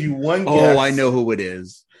going to give you one guess. Oh, I know who it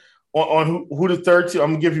is. On who the third team, I'm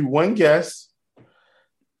going to give you one guess.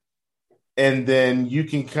 And then you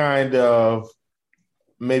can kind of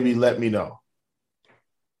maybe let me know.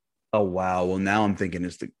 Oh, wow. Well, now I'm thinking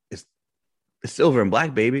it's the silver and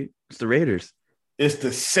black, baby. It's the Raiders. It's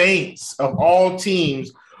the Saints of all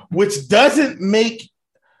teams, which doesn't make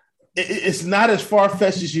it's not as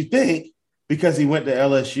far-fetched as you think because he went to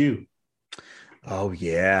LSU. Oh,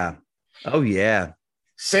 yeah.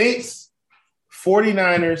 Saints,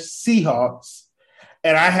 49ers, Seahawks,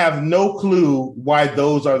 and I have no clue why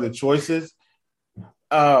those are the choices.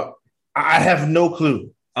 I have no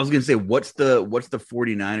clue. I was going to say, what's the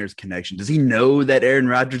 49ers connection? Does he know that Aaron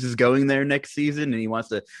Rodgers is going there next season and he wants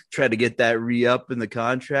to try to get that re-up in the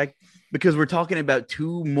contract? Because we're talking about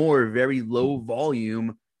 2 more very low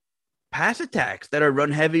volume pass attacks that are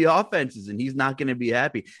run heavy offenses, and he's not going to be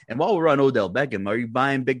happy. And while we're on Odell Beckham, are you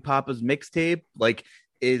buying Big Papa's mixtape? Like,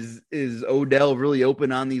 is Odell really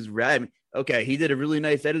open on these? Okay, he did a really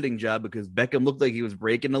nice editing job because Beckham looked like he was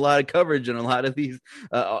breaking a lot of coverage on a lot of these,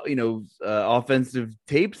 offensive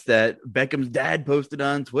tapes that Beckham's dad posted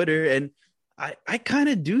on Twitter. And I kind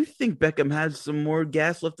of do think Beckham has some more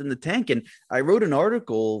gas left in the tank. And I wrote an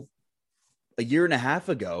article a year and a half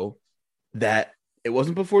ago that it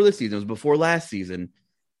wasn't before this season, it was before last season,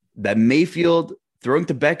 that Mayfield throwing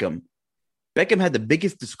to Beckham had the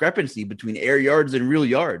biggest discrepancy between air yards and real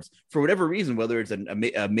yards for whatever reason, whether it's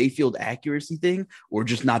a Mayfield accuracy thing or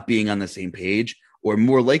just not being on the same page, or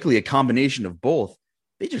more likely a combination of both.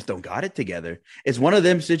 They just don't got it together. It's one of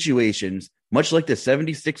them situations, much like the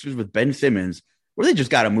 76ers with Ben Simmons, where they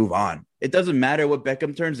just got to move on. It doesn't matter what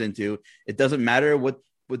Beckham turns into. It doesn't matter what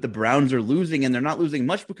the Browns are losing, and they're not losing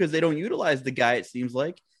much because they don't utilize the guy, it seems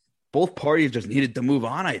like. Both parties just needed to move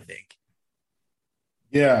on, I think.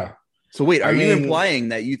 Yeah. So wait, are you implying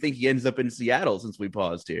that you think he ends up in Seattle since we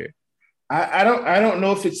paused here? I don't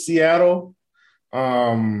know if it's Seattle.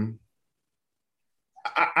 I'm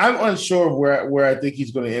unsure where I think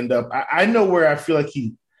he's going to end up. I know where I feel like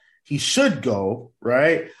he should go,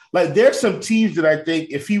 right? Like, there's some teams that I think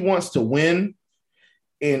if he wants to win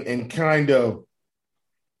and kind of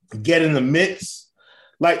get in the mix,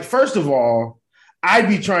 like, first of all, I'd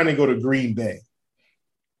be trying to go to Green Bay.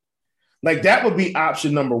 Like, that would be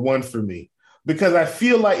option number 1 for me, because I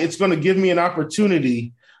feel like it's going to give me an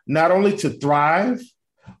opportunity not only to thrive,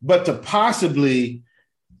 but to possibly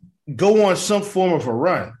go on some form of a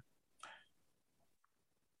run.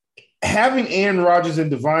 Having Aaron Rodgers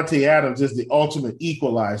and Devontae Adams is the ultimate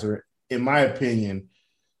equalizer, in my opinion,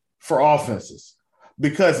 for offenses,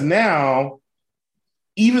 because now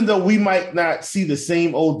even though we might not see the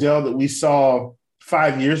same Odell that we saw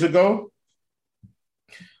 5 years ago,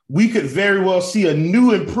 we could very well see a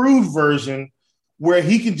new improved version where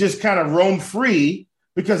he can just kind of roam free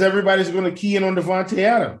because everybody's going to key in on Devontae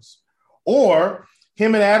Adams. Or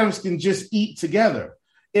him and Adams can just eat together.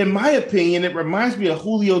 In my opinion, it reminds me of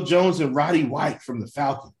Julio Jones and Roddy White from the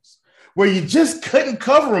Falcons, where you just couldn't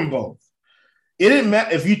cover them both. It didn't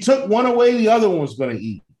matter. If you took one away, the other one was going to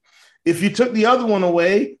eat. If you took the other one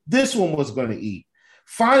away, this one was going to eat.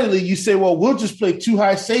 Finally, you say, well, we'll just play too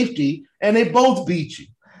high safety, and they both beat you.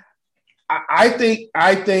 I think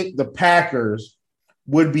the Packers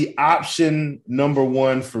would be option number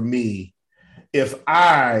one for me if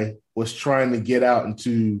I was trying to get out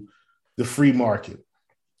into the free market.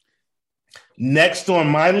 Next on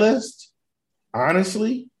my list,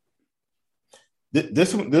 honestly,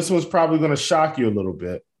 this one's probably going to shock you a little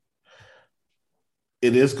bit.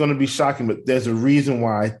 It is going to be shocking, but there's a reason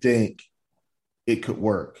why I think it could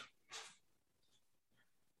work.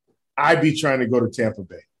 I'd be trying to go to Tampa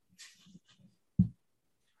Bay.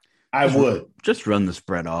 I would. Just run the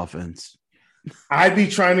spread offense. I'd be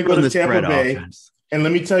trying to go to Tampa Bay. Offense. And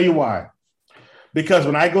let me tell you why. Because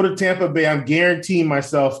when I go to Tampa Bay, I'm guaranteeing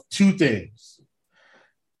myself two things.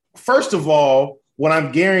 First of all, what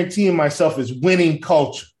I'm guaranteeing myself is winning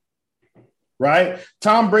culture, right?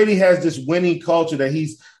 Tom Brady has this winning culture that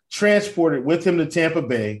he's transported with him to Tampa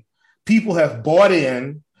Bay. People have bought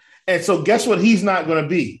in. And so guess what he's not going to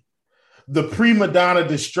be? The prima donna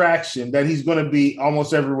distraction that he's going to be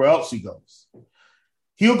almost everywhere else he goes.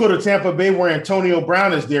 He'll go to Tampa Bay where Antonio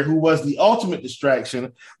Brown is there, who was the ultimate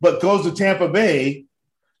distraction, but goes to Tampa Bay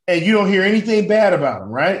and you don't hear anything bad about him,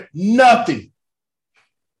 right? Nothing.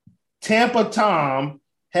 Tampa Tom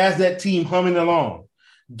has that team humming along.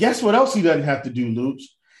 Guess what else he doesn't have to do, Luuch?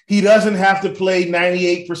 He doesn't have to play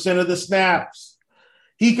 98% of the snaps.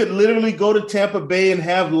 He could literally go to Tampa Bay and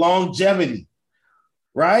have longevity,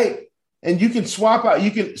 right? And you can swap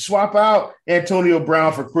out Antonio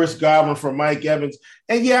Brown for Chris Godwin, for Mike Evans.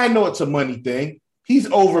 And yeah, I know it's a money thing. He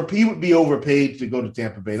would be overpaid to go to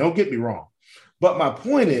Tampa Bay. Don't get me wrong. But my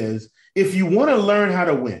point is, if you want to learn how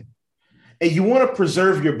to win and you want to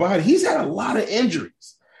preserve your body, he's had a lot of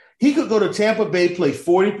injuries. He could go to Tampa Bay, play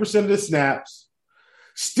 40% of the snaps,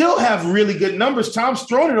 still have really good numbers. Tom's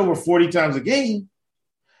thrown it over 40 times a game,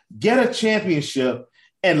 get a championship,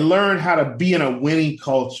 and learn how to be in a winning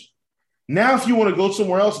culture. Now, if you want to go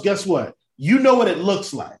somewhere else, guess what? You know what it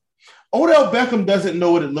looks like. Odell Beckham doesn't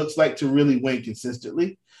know what it looks like to really win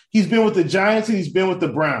consistently. He's been with the Giants and he's been with the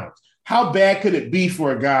Browns. How bad could it be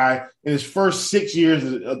for a guy in his first 6 years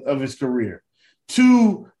of his career?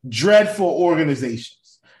 Two dreadful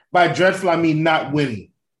organizations. By dreadful, I mean not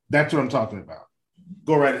winning. That's what I'm talking about.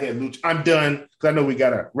 Go right ahead, Luuch. I'm done because I know we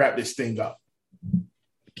got to wrap this thing up.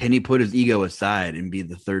 Can he put his ego aside and be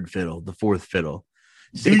the third fiddle, the fourth fiddle?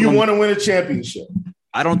 Do you want to win a championship?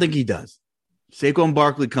 I don't think he does. Saquon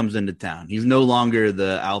Barkley comes into town. He's no longer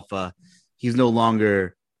the alpha. He's no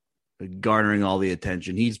longer garnering all the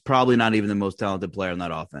attention. He's probably not even the most talented player on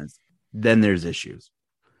that offense. Then there's issues.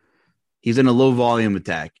 He's in a low volume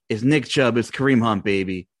attack. It's Nick Chubb. It's Kareem Hunt,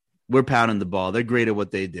 baby. We're pounding the ball. They're great at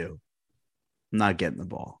what they do. I'm not getting the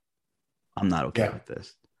ball. I'm not okay with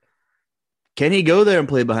this. Can he go there and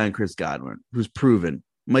play behind Chris Godwin, who's proven?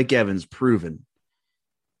 Mike Evans, proven.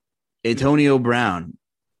 Antonio Brown,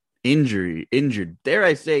 injured. Dare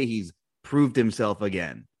I say he's proved himself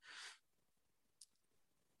again.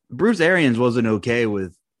 Bruce Arians wasn't okay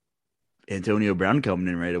with Antonio Brown coming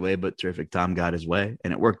in right away, but Terrific Tom got his way,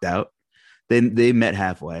 and it worked out. They met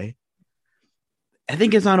halfway. I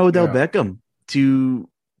think it's on Odell Beckham to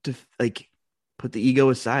like put the ego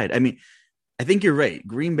aside. I mean, I think you're right.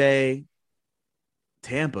 Green Bay,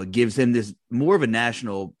 Tampa gives him this more of a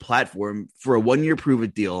national platform for a 1-year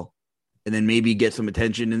prove-it deal, and then maybe get some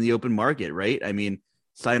attention in the open market, right? I mean,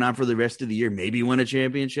 sign on for the rest of the year, maybe win a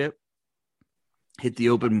championship, hit the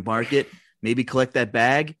open market, maybe collect that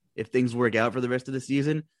bag if things work out for the rest of the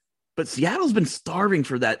season. But Seattle's been starving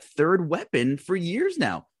for that third weapon for years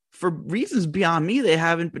now. For reasons beyond me, they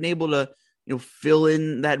haven't been able to, fill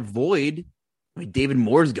in that void. I mean, David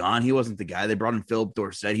Moore's gone. He wasn't the guy. They brought in Philip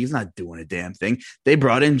Dorsett. He's not doing a damn thing. They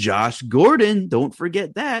brought in Josh Gordon. Don't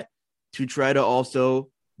forget that, to try to also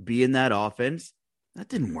be in that offense. That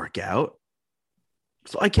didn't work out.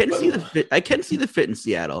 So I can see the fit. I can see the fit in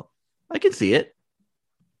Seattle. I can see it.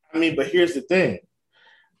 I mean, but here's the thing.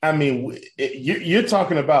 I mean, you're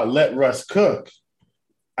talking about let Russ cook.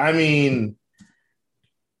 I mean,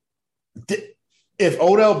 if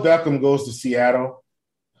Odell Beckham goes to Seattle,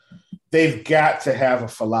 they've got to have a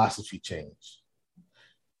philosophy change.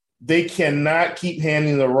 they cannot keep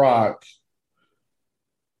handing the rock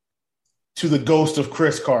to the ghost of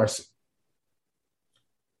Chris Carson.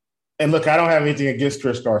 And look, I don't have anything against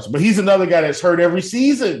Chris Carson, but he's another guy that's hurt every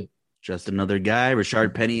season. Just another guy.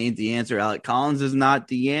 Rashard Penny ain't the answer. Alec Collins is not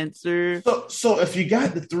the answer. So if you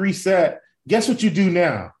got the 3 set, guess what you do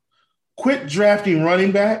now? Quit drafting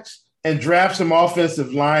running backs and draft some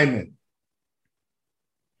offensive linemen.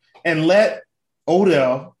 And let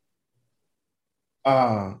Odell,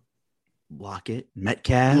 Lockett,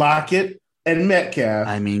 Metcalf. And Metcalf.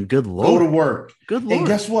 I mean, good Lord. Go to work. Good Lord. And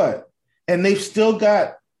guess what? And they've still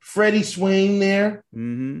got Freddie Swain there.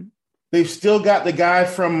 Mm-hmm. They've still got the guy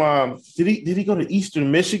from did he go to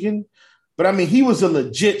Eastern Michigan? But I mean, he was a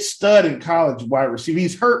legit stud in college wide receiver.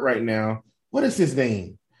 He's hurt right now. What is his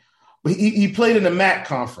name? He played in the MAC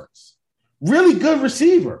conference. Really good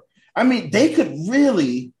receiver. I mean, they could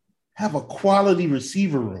really have a quality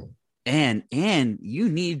receiver room. And you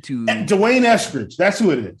need to Dwayne Eskridge. That's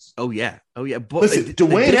who it is. Oh yeah. But listen,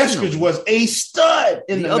 Dwayne Eskridge was a stud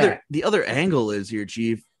in the MAC. The other angle is here,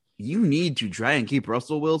 Chief. You need to try and keep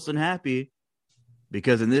Russell Wilson happy,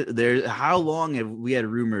 because how long have we had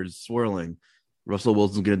rumors swirling? Russell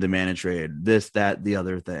Wilson's going to demand a trade. This, that, the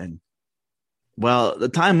other thing. Well, the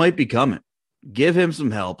time might be coming. Give him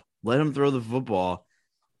some help. Let him throw the football.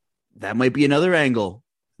 That might be another angle.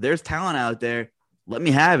 There's talent out there. Let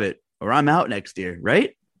me have it, or I'm out next year,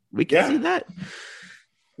 right? We can see that.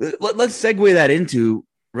 Let's segue that into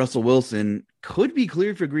Russell Wilson could be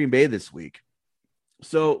cleared for Green Bay this week.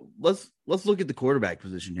 So let's look at the quarterback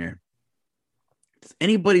position here. Does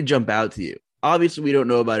anybody jump out to you? Obviously, we don't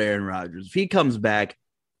know about Aaron Rodgers. If he comes back,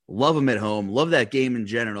 love him at home. Love that game in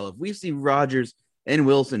general. If we see Rodgers and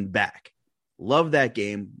Wilson back, love that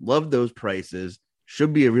game. Love those prices.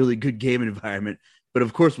 Should be a really good game environment. But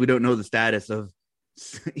of course, we don't know the status of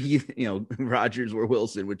Rodgers or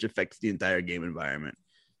Wilson, which affects the entire game environment.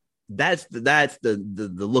 That's the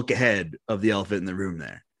look ahead of the elephant in the room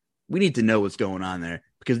there. We need to know what's going on there,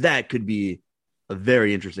 because that could be a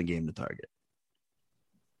very interesting game to target.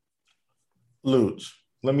 Luuch,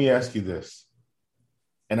 let me ask you this,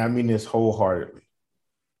 and I mean this wholeheartedly.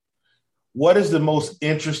 What is the most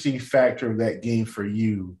interesting factor of that game for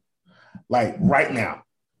you, like right now?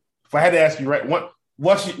 If I had to ask you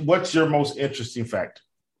what's your most interesting factor?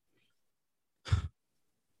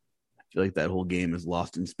 I feel like that whole game is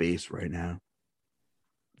lost in space right now.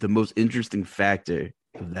 The most interesting factor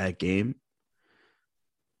of that game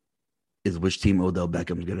is which team Odell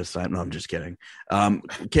Beckham's going to sign. No, I'm just kidding.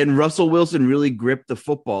 Can Russell Wilson really grip the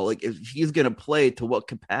football? Like, if he's going to play, to what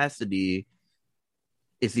capacity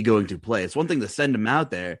is he going to play? It's one thing to send him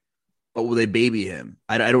out there, but will they baby him?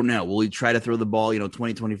 I don't know. Will he try to throw the ball,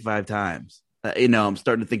 20, 25 times? I'm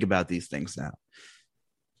starting to think about these things now.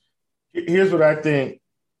 Here's what I think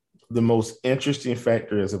the most interesting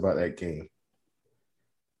factor is about that game.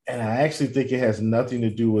 And I actually think it has nothing to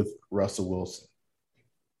do with Russell Wilson.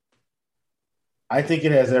 I think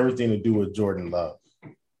it has everything to do with Jordan Love.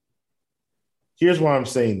 Here's why I'm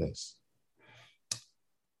saying this.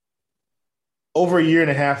 Over a year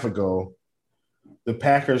and a half ago, the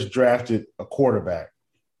Packers drafted a quarterback.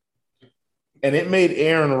 And it made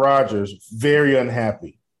Aaron Rodgers very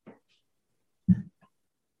unhappy.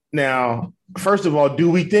 Now, first of all, do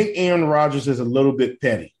we think Aaron Rodgers is a little bit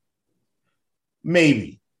petty?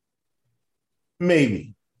 Maybe.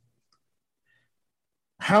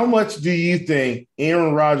 How much do you think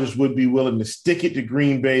Aaron Rodgers would be willing to stick it to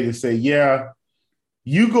Green Bay to say, yeah,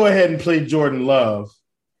 you go ahead and play Jordan Love,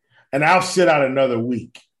 and I'll sit out another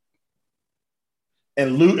week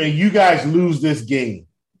and you guys lose this game,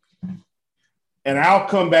 and I'll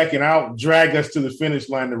come back and I'll drag us to the finish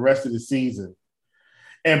line the rest of the season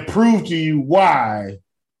and prove to you why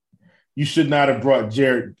you should not have brought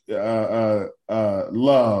Jared Love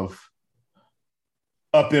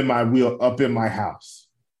up in my house.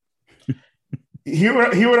 Hear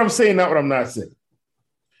what I'm saying, not what I'm not saying.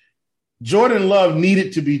 Jordan Love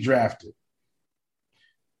needed to be drafted.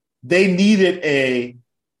 They needed a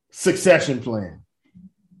succession plan.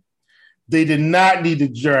 They did not need to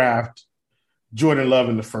draft Jordan Love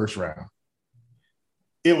in the first round.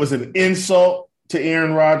 It was an insult to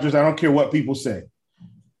Aaron Rodgers. I don't care what people say.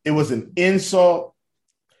 It was an insult.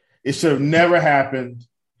 It should have never happened.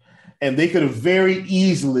 And they could have very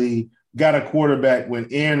easily got a quarterback when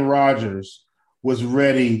Aaron Rodgers was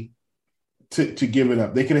ready to give it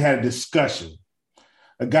up. They could have had a discussion.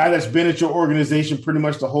 A guy that's been at your organization pretty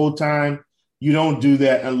much the whole time, you don't do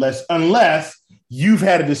that unless you've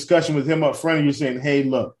had a discussion with him up front and you're saying, hey,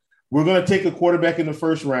 look, we're going to take a quarterback in the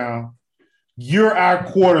first round. You're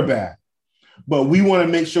our quarterback. but we want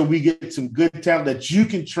to make sure we get some good talent that you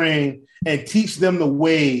can train and teach them the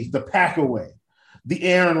ways, the Packer way, the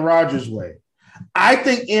Aaron Rodgers way. I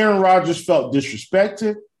think Aaron Rodgers felt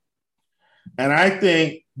disrespected. And I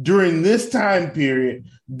think during this time period,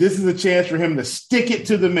 this is a chance for him to stick it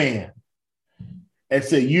to the man and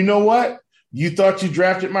say, you know what? You thought you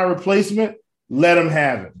drafted my replacement? Let him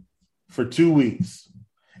have it for 2 weeks.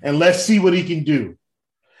 And let's see what he can do.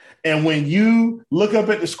 And when you look up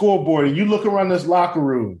at the scoreboard and you look around this locker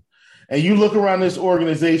room and you look around this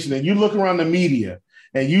organization and you look around the media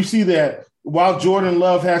and you see that while Jordan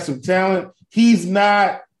Love has some talent, he's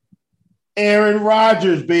not Aaron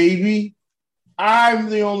Rodgers, baby. I'm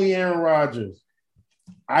the only Aaron Rodgers.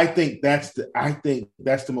 I think that's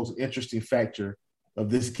the most interesting factor of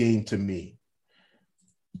this game to me.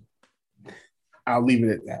 I'll leave it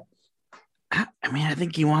at that. I mean, I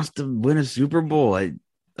think he wants to win a Super Bowl. I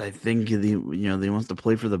think he wants to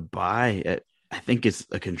play for the bye. I think it's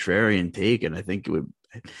a contrarian take, and I think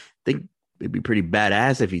it'd be pretty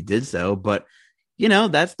badass if he did so. But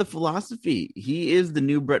that's the philosophy. He is the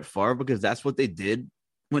new Brett Favre because that's what they did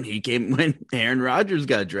when Aaron Rodgers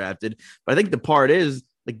got drafted. But I think the part is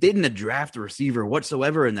they didn't draft a receiver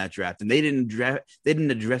whatsoever in that draft, and they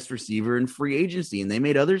didn't address receiver in free agency, and they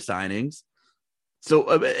made other signings.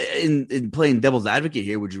 So in playing devil's advocate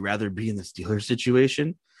here, would you rather be in the Steelers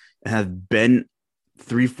situation and have been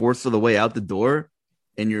 3/4 of the way out the door,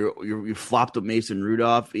 and you flopped up Mason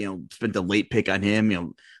Rudolph, spent a late pick on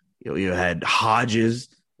him, you had Hodges,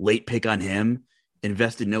 late pick on him,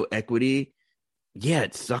 invested no equity. Yeah,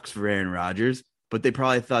 it sucks for Aaron Rodgers, but they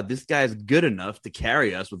probably thought this guy's good enough to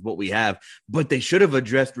carry us with what we have. But they should have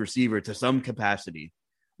addressed receiver to some capacity,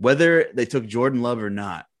 whether they took Jordan Love or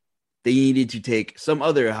not. They needed to take some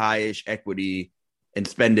other high-ish equity and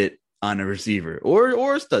spend it on a receiver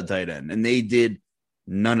or a stud tight end, and they did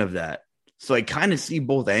none of that. So I kind of see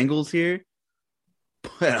both angles here.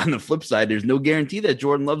 But on the flip side, there's no guarantee that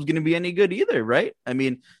Jordan Love's going to be any good either, right? I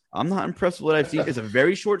mean, I'm not impressed with what I've seen. It's a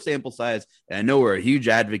very short sample size, and I know we're a huge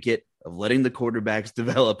advocate of letting the quarterbacks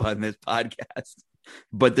develop on this podcast.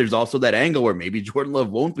 But there's also that angle where maybe Jordan Love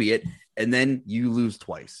won't be it, and then you lose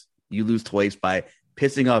twice. You lose twice by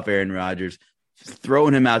pissing off Aaron Rodgers,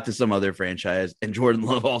 throwing him out to some other franchise, and Jordan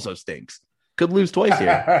Love also stinks. Could lose twice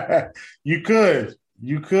here. You could.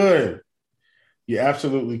 You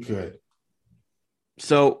absolutely could.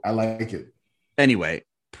 So I like it. Anyway,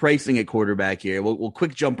 pricing at quarterback here. We'll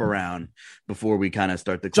quick jump around before we kind of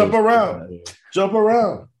start the jump around.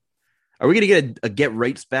 Are we going to get a get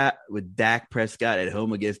right spat with Dak Prescott at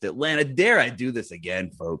home against Atlanta? Dare I do this again,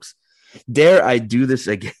 folks? Dare I do this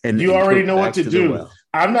again? You already know what to do. Well.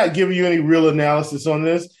 I'm not giving you any real analysis on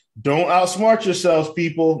this. Don't outsmart yourselves,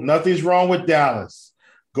 people. Nothing's wrong with Dallas.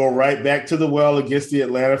 Go right back to the well against the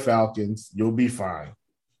Atlanta Falcons. You'll be fine.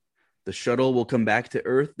 The shuttle will come back to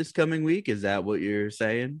Earth this coming week. Is that what you're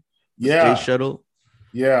saying? Yeah. Space shuttle?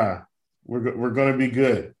 Yeah. We're going to be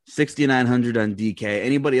good. 6,900 on DK.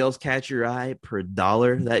 Anybody else catch your eye per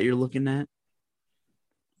dollar that you're looking at?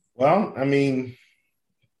 Well, I mean,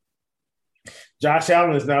 Josh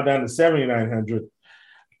Allen is now down to 7,900.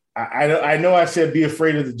 I know I said be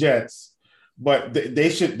afraid of the Jets, but they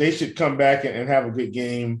should come back and have a good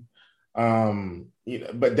game.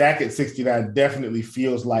 But Dak at 69 definitely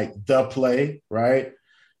feels like the play, right?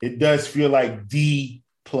 It does feel like the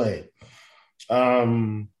play.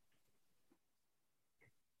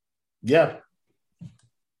 Yeah,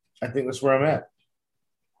 I think that's where I'm at.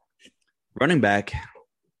 Running back,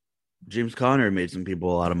 James Conner made some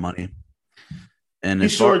people a lot of money. And he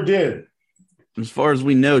sure did. As far as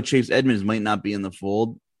we know, Chase Edmonds might not be in the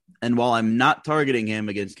fold. And while I'm not targeting him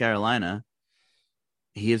against Carolina,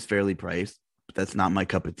 he is fairly priced. But that's not my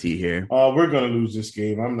cup of tea here. Oh, we're going to lose this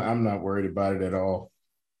game. I'm not worried about it at all.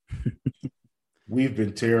 We've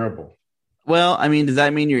been terrible. Well, I mean, does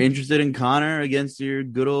that mean you're interested in Connor against your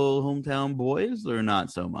good old hometown boys, or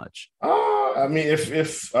not so much? I mean,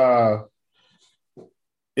 if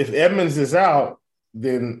Edmonds is out,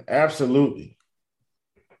 then absolutely.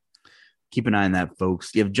 Keep an eye on that, folks.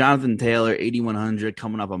 You have Jonathan Taylor, 8,100,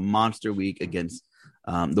 coming off a monster week against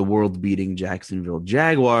the world-beating Jacksonville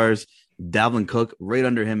Jaguars. Dalvin Cook right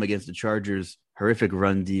under him against the Chargers. Horrific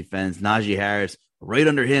run defense. Najee Harris right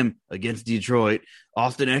under him against Detroit.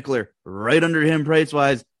 Austin Eckler right under him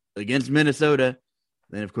price-wise against Minnesota.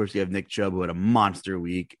 Then, of course, you have Nick Chubb, who had a monster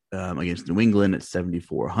week against New England at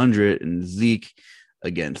 7,400, and Zeke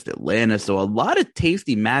against Atlanta. So a lot of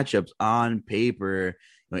tasty matchups on paper.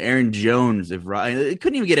 Aaron Jones, it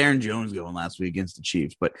couldn't even get Aaron Jones going last week against the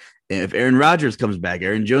Chiefs. But if Aaron Rodgers comes back,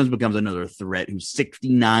 Aaron Jones becomes another threat who's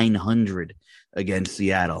 6,900 against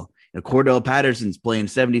Seattle. Cordell Patterson's playing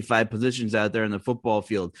 75 positions out there in the football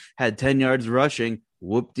field, had 10 yards rushing,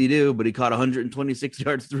 whoop-de-doo, but he caught 126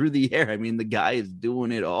 yards through the air. I mean, the guy is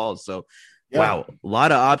doing it all. So, wow, a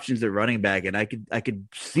lot of options at running back, and I could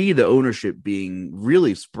see the ownership being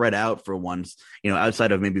really spread out for once,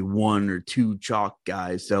 outside of maybe one or two chalk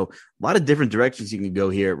guys. So, a lot of different directions you can go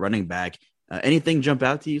here at running back. Anything jump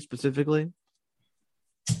out to you specifically?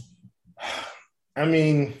 I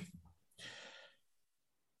mean,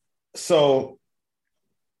 so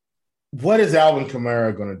what is Alvin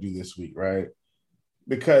Kamara going to do this week, right?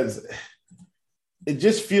 Because it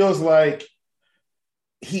just feels like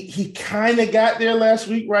he kind of got there last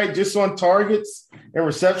week, right? Just on targets and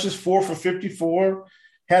receptions, 4 for 54,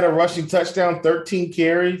 had a rushing touchdown, 13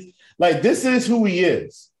 carries. Like, this is who he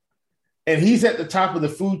is. And he's at the top of the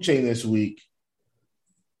food chain this week.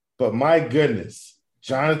 But my goodness,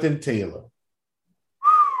 Jonathan Taylor,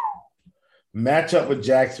 matchup with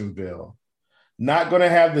Jacksonville, not going to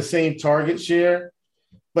have the same target share,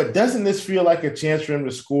 but doesn't this feel like a chance for him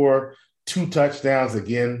to score 2 touchdowns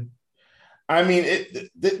again? I mean,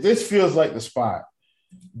 this feels like the spot.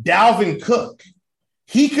 Dalvin Cook,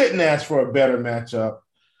 he couldn't ask for a better matchup.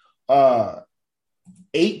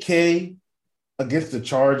 8K against the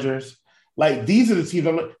Chargers. Like, these are the teams.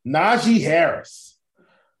 Najee Harris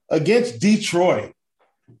against Detroit.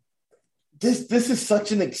 This is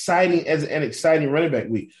such an exciting running back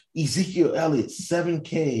week. Ezekiel Elliott,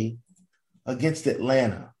 7K against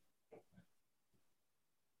Atlanta.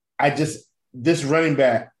 This running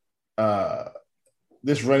back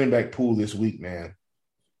pool this week, man,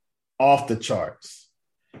 off the charts.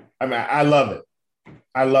 I mean, I love it.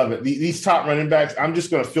 I love it. These top running backs, I'm just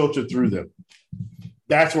going to filter through them.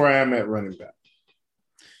 That's where I am at running back.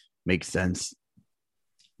 Makes sense.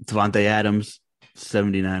 Devontae Adams,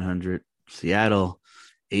 7,900. Seattle,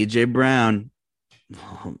 A.J. Brown,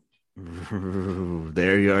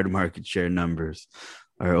 their yard market share numbers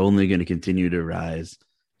are only going to continue to rise.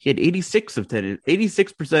 He had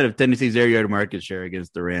 86% of Tennessee's air yard market share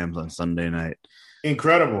against the Rams on Sunday night.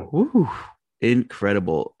 Incredible. Woo,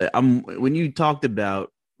 incredible. When you talked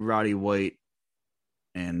about Roddy White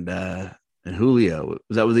and Julio,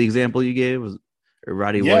 was that the example you gave? Was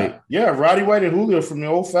Roddy White? Yeah, Roddy White and Julio from the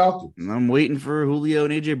old Falcons. I'm waiting for Julio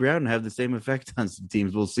and A.J. Brown to have the same effect on some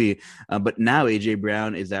teams. We'll see. But now A.J.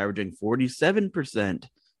 Brown is averaging 47%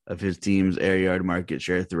 of his team's air yard market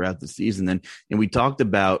share throughout the season. And we talked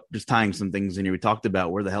about, just tying some things in here, we talked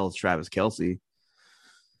about where the hell is Travis Kelce?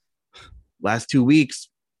 Last 2 weeks,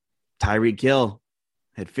 Tyreek Hill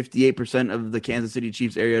had 58% of the Kansas City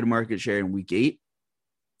Chiefs air yard market share in week 8.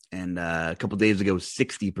 And a couple days ago,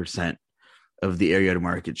 60% of the air yard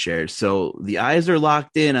market share. So the eyes are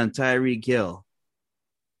locked in on Tyreek Hill.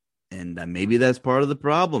 And maybe that's part of the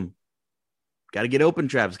problem. Got to get open,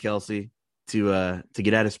 Travis Kelce, to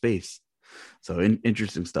get out of space. So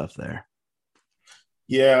interesting stuff there.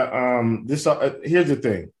 Yeah, here's the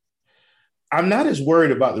thing. I'm not as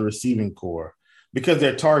worried about the receiving core because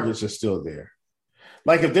their targets are still there.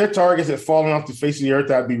 Like, if their targets had fallen off the face of the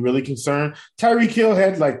earth, I'd be really concerned. Tyreek Hill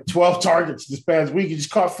had like 12 targets this past week. He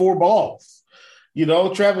just caught 4 balls.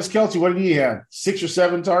 Travis Kelce, what did he have? 6 or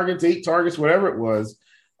 7 targets, 8 targets, whatever it was.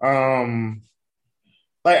 I'm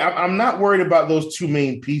not worried about those 2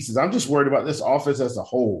 main pieces. I'm just worried about this offense as a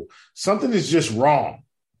whole. Something is just wrong.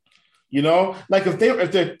 Like, if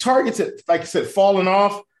their targets had, like I said, fallen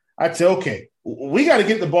off, I'd say, okay, we got to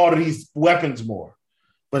get the ball to these weapons more.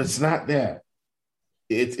 But it's not that.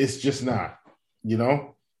 It's just not,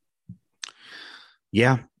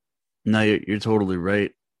 Yeah. No, you're totally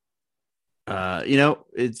right.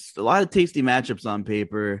 It's a lot of tasty matchups on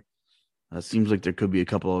paper. Seems like there could be a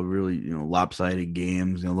couple of really, lopsided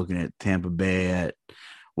games. Looking at Tampa Bay, at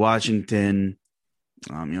Washington.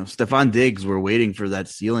 Stephon Diggs, we're waiting for that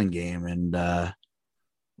ceiling game, and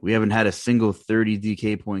we haven't had a single 30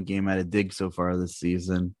 DK point game out of Diggs so far this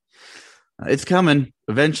season. It's coming.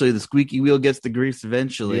 Eventually, the squeaky wheel gets the grease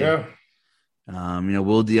eventually. Yeah.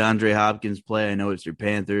 Will DeAndre Hopkins play? I know it's your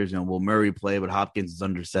Panthers. Will Murray play? But Hopkins is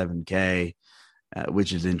under 7K,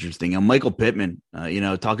 which is interesting. And Michael Pittman,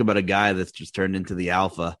 talk about a guy that's just turned into the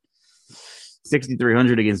alpha.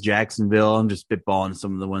 6,300 against Jacksonville. I'm just spitballing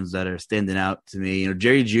some of the ones that are standing out to me.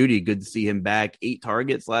 Jerry Jeudy, good to see him back. 8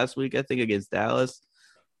 targets last week, I think, against Dallas.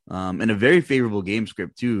 And a very favorable game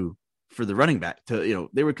script, too, for the running back.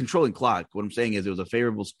 They were controlling clock. What I'm saying is it was a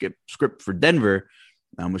favorable script for Denver,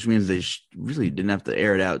 which means they really didn't have to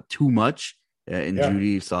air it out too much. And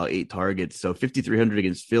Jeudy saw 8 targets. So 5,300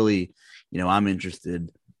 against Philly, I'm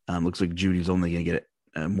interested. Looks like Judy's only going to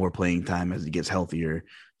get more playing time as he gets healthier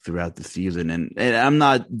throughout the season. And I'm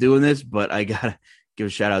not doing this, but I gotta give a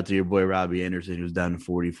shout out to your boy Robbie Anderson, who's down to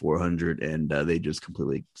 4,400, and they just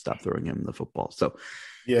completely stopped throwing him the football. So,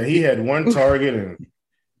 yeah, he had one target, and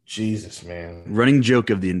Jesus, man, running joke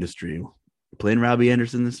of the industry. Playing Robbie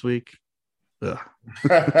Anderson this week. Ugh.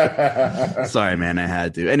 Sorry, man, I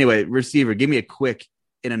had to. Anyway, receiver, give me a quick,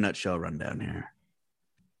 in a nutshell, rundown here.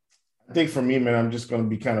 I think for me, man, I'm just going to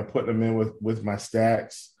be kind of putting them in with my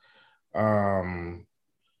stacks. That's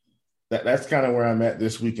kind of where I'm at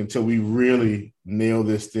this week until we really nail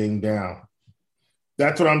this thing down.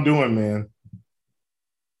 That's what I'm doing, man.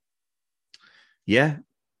 Yeah,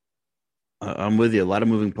 I'm with you. A lot of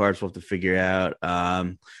moving parts we'll have to figure out.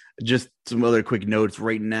 Just some other quick notes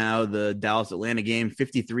right now. The Dallas-Atlanta game,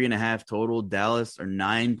 53.5 total. Dallas are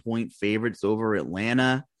 9-point favorites over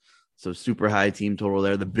Atlanta. So super high team total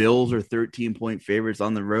there. The Bills are 13-point favorites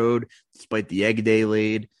on the road, despite the egg day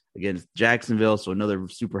laid against Jacksonville. So another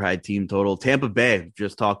super high team total. Tampa Bay,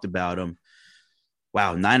 just talked about them.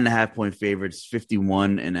 Wow, 9.5-point favorites,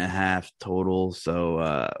 51.5 total.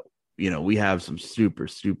 So, we have some super,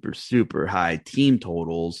 super, super high team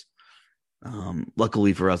totals.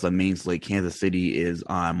 Luckily for us on main slate, Kansas City is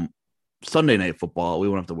on Sunday Night Football. We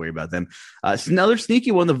won't have to worry about them. Another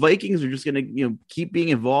sneaky one. The Vikings are just going to, keep being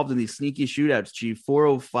involved in these sneaky shootouts. Chief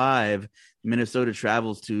 405, Minnesota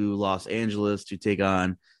travels to Los Angeles to take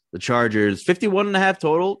on the Chargers. 51.5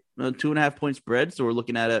 total, 2.5-point spread. So we're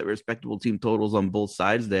looking at respectable team totals on both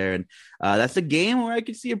sides there. And that's a game where I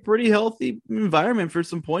could see a pretty healthy environment for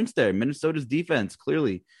some points there. Minnesota's defense,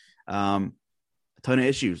 clearly, a ton of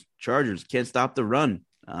issues. Chargers can't stop the run.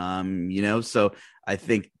 So I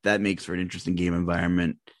think that makes for an interesting game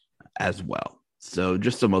environment as well. So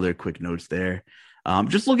just some other quick notes there.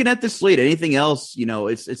 Just looking at this slate, anything else,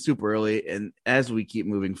 it's super early. And as we keep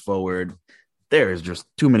moving forward, there is just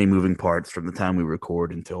too many moving parts from the time we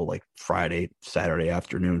record until like Friday, Saturday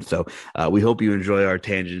afternoon. So we hope you enjoy our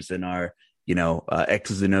tangents and our,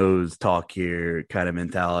 X's and O's talk here kind of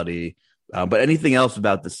mentality. But anything else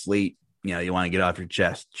about the slate, you want to get off your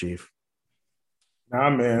chest, Chief?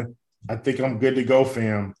 Nah, man. I think I'm good to go,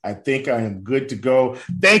 fam. I think I am good to go.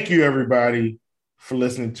 Thank you, everybody, for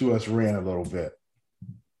listening to us rant a little bit.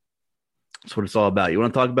 That's what it's all about. You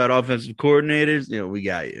want to talk about offensive coordinators? We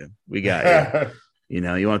got you. We got you.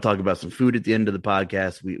 You want to talk about some food at the end of the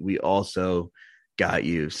podcast? We also got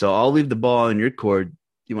you. So I'll leave the ball in your court. Do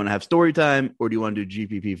you want to have story time, or do you want to do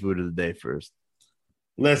GPP food of the day first?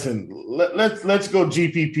 Listen, let's go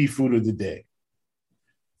GPP food of the day.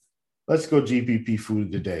 Let's go GPP food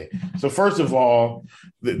of the day. So first of all,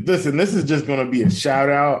 listen, this is just going to be a shout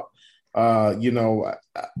out.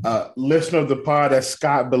 Listener of the pod, that's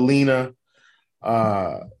Scott Bellina.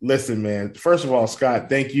 Listen, man, first of all, Scott,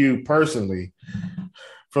 thank you personally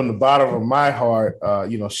from the bottom of my heart.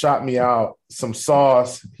 Shot me out some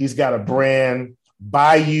sauce. He's got a brand,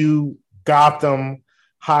 Bayou Gotham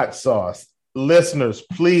hot sauce. Listeners,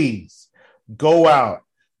 please go out,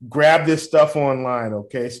 grab this stuff online.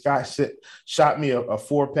 Okay. Scott shot me a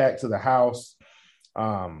 4-pack to the house.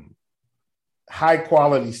 High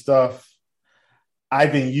quality stuff.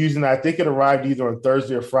 I've been using it. I think it arrived either on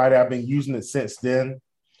Thursday or Friday. I've been using it since then.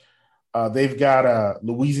 They've got a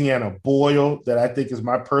Louisiana boil that I think is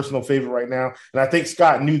my personal favorite right now. And I think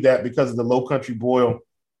Scott knew that because of the low country boil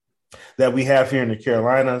that we have here in the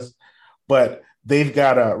Carolinas. But they've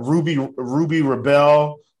got a Ruby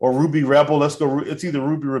Rebel or Ruby Rebel. Let's go. It's either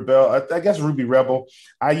Ruby Rebel. I guess Ruby Rebel.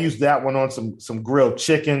 I used that one on some grilled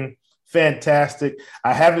chicken. Fantastic.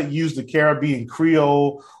 I haven't used the Caribbean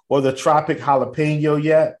Creole or the Tropic Jalapeno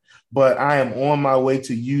yet, but I am on my way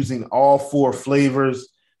to using all 4 flavors.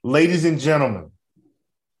 Ladies and gentlemen,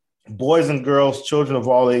 boys and girls, children of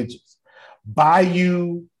all ages,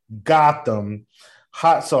 Bayou Gotham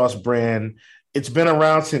hot sauce brand. It's been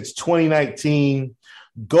around since 2019.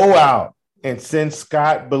 Go out and send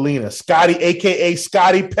Scott Bellina, Scotty, a.k.a.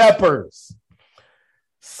 Scotty Peppers.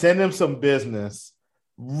 Send him some business.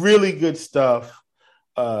 Really good stuff.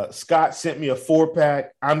 Scott sent me a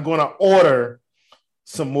 4-pack. I'm going to order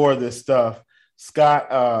some more of this stuff. Scott,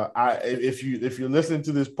 if you're listening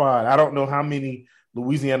to this pod, I don't know how many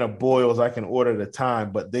Louisiana boils I can order at a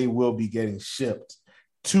time, but they will be getting shipped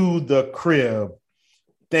to the crib.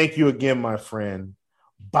 Thank you again, my friend.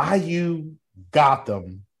 Bayou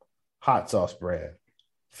Gotham hot sauce brand.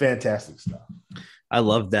 Fantastic stuff. I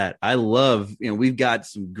love that. I love, we've got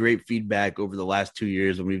some great feedback over the last 2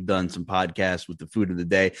 years when we've done some podcasts with the food of the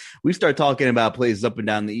day. We start talking about places up and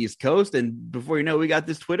down the East Coast. And before you know, we got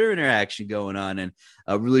this Twitter interaction going on, and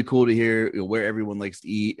really cool to hear where everyone likes to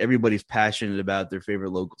eat. Everybody's passionate about their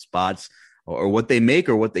favorite local spots or what they make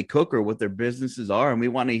or what they cook or what their businesses are. And we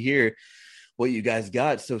want to hear what you guys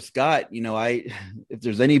got. So Scott, if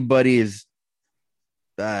there's anybody's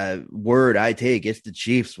word I take, it's the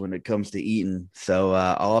Chiefs when it comes to eating. So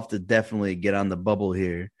I'll have to definitely get on the bubble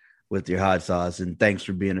here with your hot sauce. And thanks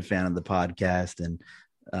for being a fan of the podcast. And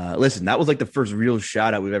listen, that was like the first real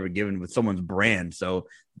shout out we've ever given with someone's brand. So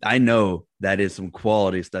I know that is some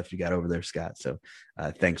quality stuff you got over there, Scott. So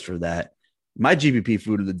thanks for that. My GPP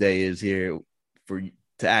food of the day is here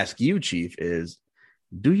to ask you, Chief, is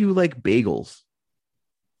do you like bagels?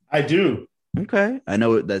 I do. Okay. I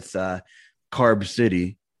know that's Carb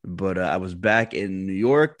City, but I was back in New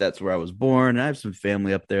York. That's where I was born. I have some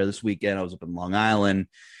family up there. This weekend I was up in Long Island,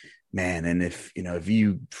 man. And if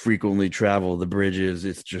you frequently travel the bridges,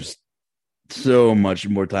 it's just so much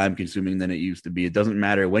more time consuming than it used to be. It doesn't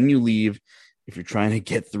matter when you leave. If you're trying to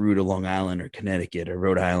get through to Long Island or Connecticut or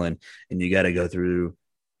Rhode Island, and you got to go through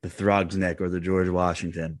the Throgs Neck or the George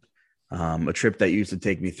Washington, a trip that used to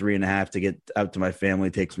take me 3.5 to get out to my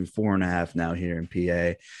family takes me 4.5 now here in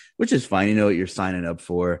PA, which is fine. You know what you're signing up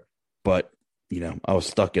for. But, I was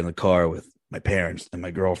stuck in the car with my parents and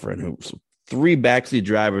my girlfriend, who was 3 backseat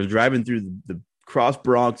drivers driving through the Cross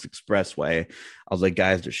Bronx Expressway. I was like,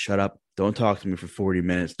 guys, just shut up. Don't talk to me for 40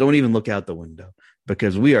 minutes. Don't even look out the window,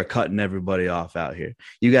 because we are cutting everybody off out here.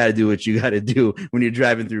 You got to do what you got to do when you're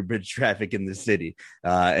driving through bridge traffic in the city.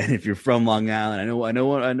 And if you're from Long Island, I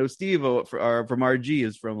know Steve from RG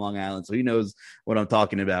is from Long Island, so he knows what I'm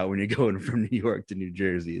talking about when you're going from New York to New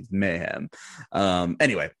Jersey. It's mayhem.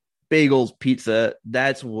 Anyway, bagels, pizza,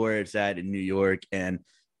 that's where it's at in New York. And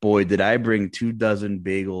boy, did I bring 24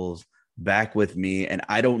 bagels back with me. And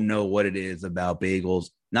I don't know what it is about bagels,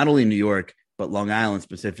 not only in New York, but Long Island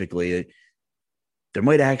specifically. There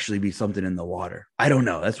might actually be something in the water. I don't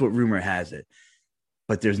know. That's what rumor has it.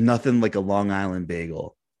 But there's nothing like a Long Island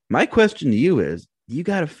bagel. My question to you is, you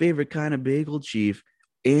got a favorite kind of bagel, Chief,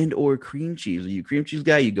 and or cream cheese? Are you a cream cheese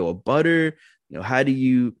guy? You go a butter? How do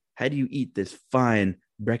you eat this fine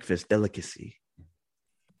breakfast delicacy?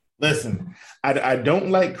 Listen, I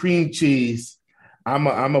don't like cream cheese. I'm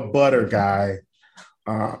a butter guy.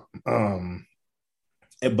 But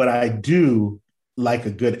I do like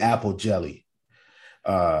a good apple jelly.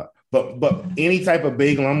 But any type of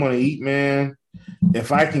bagel I'm going to eat, man,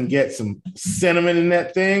 if I can get some cinnamon in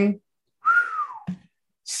that thing,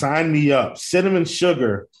 sign me up. Cinnamon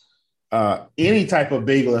sugar, any type of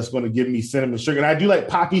bagel that's going to give me cinnamon sugar. And I do like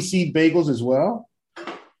poppy seed bagels as well.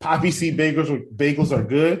 Poppy seed bagels are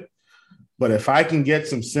good. But if I can get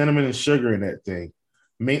some cinnamon and sugar in that thing,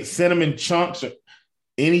 cinnamon chunks, or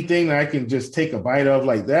anything that I can just take a bite of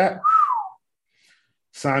like that,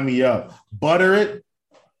 sign me up. Butter it.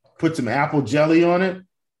 Put some apple jelly on it.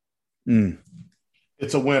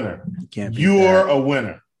 It's a winner. You're a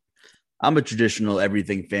winner. I'm a traditional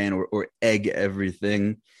everything fan, or egg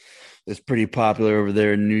everything. It's pretty popular over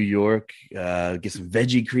there in New York. Get some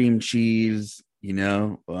veggie cream cheese,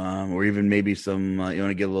 or even maybe some, you want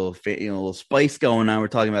to get a little spice going on. We're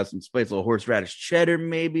talking about some spice, a little horseradish cheddar,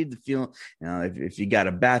 maybe the feel, if you got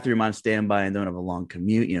a bathroom on standby and don't have a long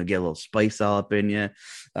commute, get a little spice all up in you.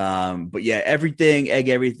 But yeah, egg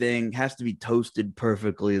everything has to be toasted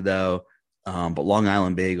perfectly though. But Long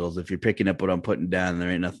Island bagels, if you're picking up what I'm putting down, there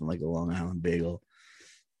ain't nothing like a Long Island bagel.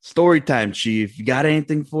 Story time, Chief. You got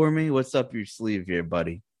anything for me? What's up your sleeve here,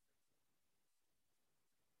 buddy?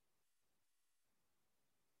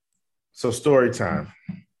 So story time.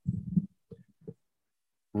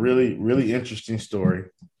 Really, really interesting story.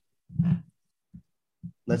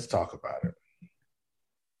 Let's talk about it.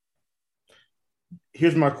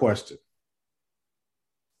 Here's my question.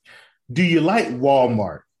 Do you like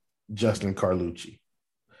Walmart, Justin Carlucci?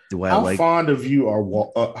 How fond of you are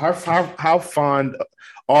how fond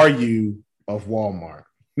are you of Walmart?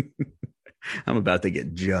 I'm about to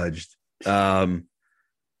get judged. No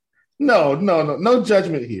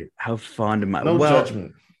judgment here. How fond am I? No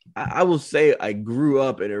judgment. I will say I grew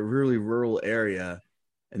up in a really rural area,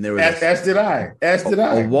 and there was as did I. A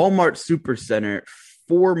Walmart Supercenter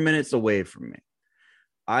 4 minutes away from me.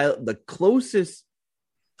 The closest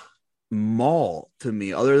mall to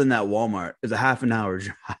me, other than that Walmart, is a half an hour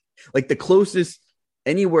drive. Like the closest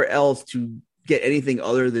anywhere else to get anything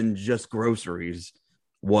other than just groceries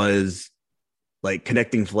was like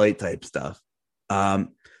connecting flight type stuff.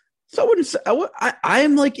 So I wouldn't say I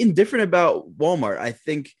am like indifferent about Walmart. I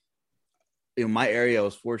think in my area, I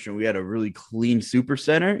was fortunate. We had a really clean super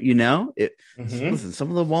center, Listen, some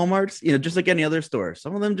of the Walmarts, just like any other store,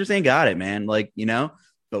 some of them just ain't got it, man.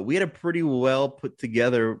 But we had a pretty well put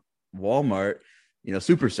together Walmart,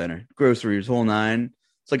 super center, groceries, whole nine.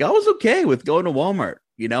 It's like I was okay with going to Walmart,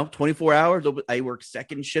 24 hours. I worked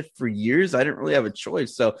second shift for years. I didn't really have a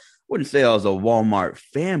choice. So I wouldn't say I was a Walmart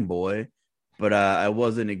fanboy, but I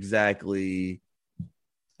wasn't exactly,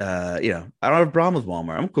 I don't have a problem with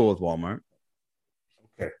Walmart. I'm cool with Walmart.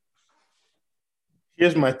 Okay.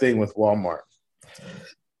 Here's my thing with Walmart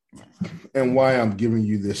and why I'm giving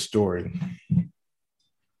you this story.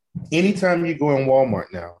 Anytime you go in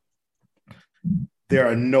Walmart now, there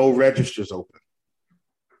are no registers open.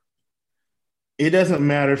 It doesn't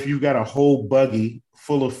matter if you've got a whole buggy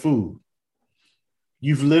full of food.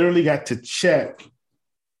 You've literally got to check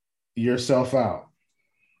yourself out.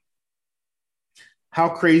 How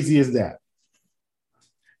crazy is that?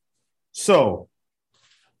 So,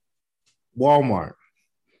 Walmart,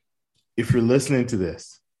 if you're listening to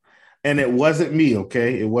this, and it wasn't me,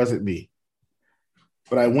 okay? It wasn't me.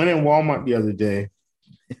 But I went in Walmart the other day.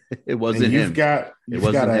 It wasn't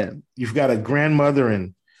him. You've got a grandmother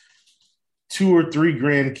and 2 or 3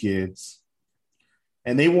 grandkids,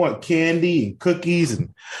 and they want candy and cookies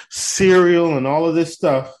and cereal and all of this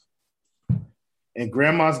stuff. And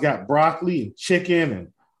grandma's got broccoli and chicken and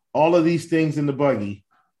all of these things in the buggy.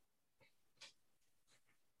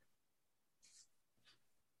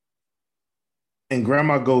 And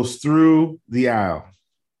grandma goes through the aisle.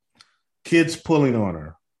 Kids pulling on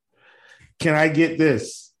her. Can I get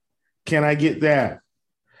this? Can I get that?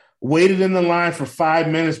 Waited in the line for 5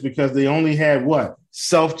 minutes because they only had what?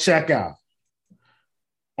 Self-checkout.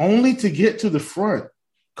 Only to get to the front,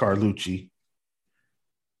 Carlucci.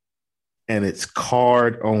 And it's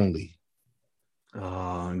card only.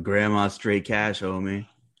 Oh, and grandma straight cash, homie.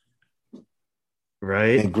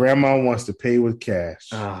 Right? And grandma wants to pay with cash.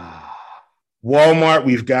 Walmart,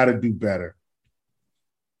 we've got to do better.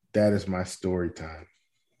 That is my story time.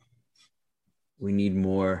 We need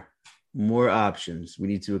more options. We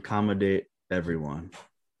need to accommodate everyone.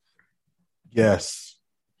 Yes.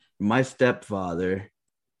 My stepfather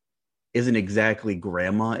isn't exactly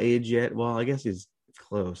grandma age yet. Well, I guess he's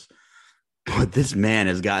close. But this man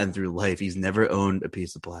has gotten through life. He's never owned a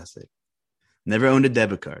piece of plastic, never owned a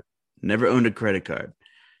debit card, never owned a credit card.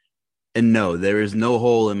 And no, there is no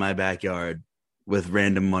hole in my backyard with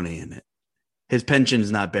random money in it. His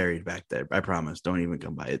pension's not buried back there. I promise. Don't even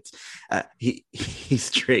come by. It's he's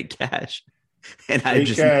straight cash. And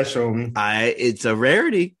cash, homie. It's a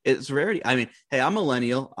rarity. It's a rarity. I mean, hey, I'm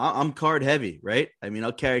millennial. I'm card heavy, right? I mean,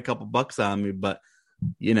 I'll carry a couple bucks on me, but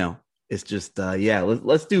it's just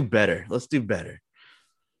let's do better. Let's do better.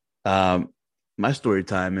 My story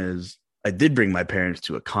time is I did bring my parents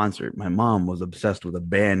to a concert. My mom was obsessed with a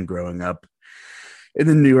band growing up in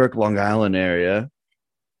the New York, Long Island area.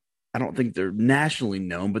 I don't think they're nationally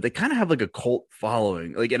known, but they kind of have like a cult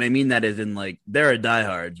following. Like, and I mean that as in like they're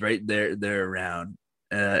diehards, right? They're around.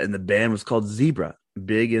 And the band was called Zebra.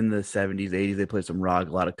 Big in the 70s, 80s. They played some rock,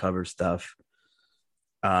 a lot of cover stuff.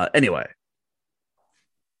 Anyway,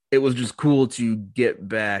 it was just cool to get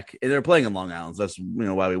back. And they're playing in Long Island. So that's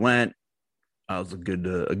why we went. I was a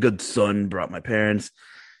good son. Brought my parents.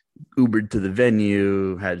 Ubered to the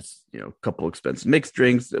venue. Had a couple expensive mixed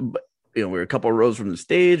drinks. But we were a couple of rows from the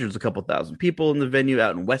stage. There's a couple thousand people in the venue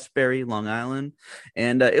out in Westbury, Long Island.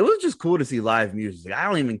 And it was just cool to see live music. I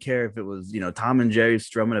don't even care if it was, Tom and Jerry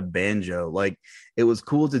strumming a banjo. Like, it was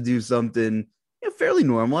cool to do something fairly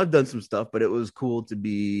normal. I've done some stuff, but it was cool to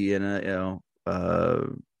be in a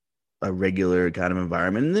regular kind of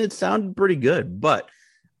environment. And it sounded pretty good. But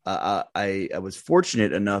I was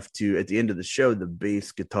fortunate enough to, at the end of the show, the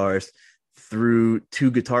bass guitarist threw 2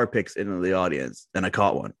 guitar picks into the audience, and I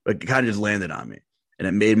caught one. It kind of just landed on me, and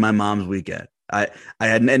it made my mom's weekend. I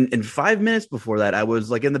had, and 5 minutes before that, I was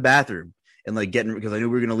like in the bathroom and like because I knew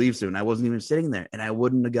we were going to leave soon. I wasn't even sitting there, and I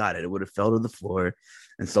wouldn't have got it. It would have fell to the floor,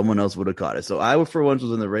 and someone else would have caught it. So I, for once,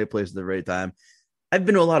 was in the right place at the right time. I've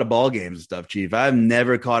been to a lot of ball games and stuff, Chief. I've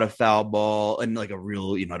never caught a foul ball in like a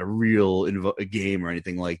real, a game or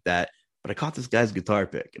anything like that. But I caught this guy's guitar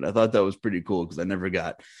pick, and I thought that was pretty cool because I never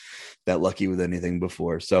got that lucky with anything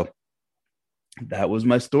before. So that was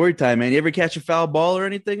my story time, man. You ever catch a foul ball or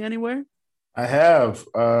anything anywhere? I have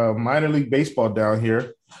minor league baseball down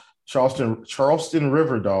here, Charleston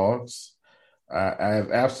River Dogs. I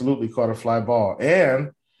have absolutely caught a fly ball,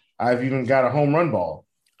 and I've even got a home run ball.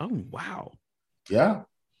 Oh, wow. Yeah.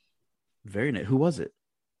 Very nice. Who was it?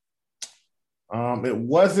 It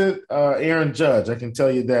wasn't Aaron Judge. I can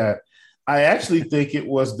tell you that. I actually think it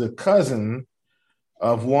was the cousin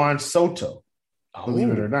of Juan Soto, believe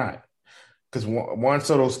it or not, because Juan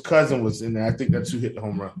Soto's cousin was in there. I think that's who hit the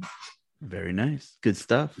home run. Very nice. Good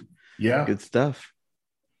stuff. Yeah. Good stuff.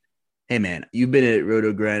 Hey, man, you've been at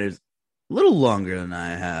RotoGrinders a little longer than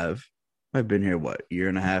I have. I've been here, year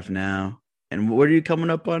and a half now. And what are you coming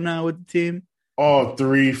up on now with the team? Oh,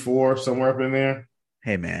 3, 4, somewhere up in there.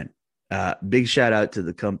 Hey, man. Big shout out to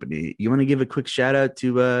the company. You want to give a quick shout out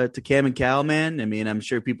to Cam and Cal, man? I mean, I'm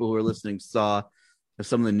sure people who are listening saw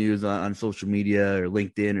some of the news on social media or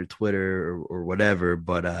LinkedIn or Twitter or whatever.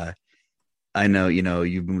 But I know,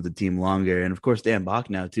 you've been with the team longer. And of course, Dan Bach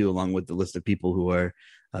now, too, along with the list of people who are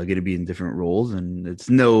going to be in different roles. And it's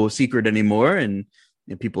no secret anymore. And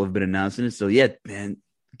people have been announcing it. So, yeah, man,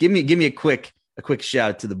 give me a quick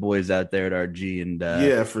shout to the boys out there at RG. And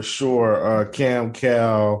yeah, for sure. Cam,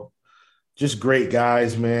 Cal, just great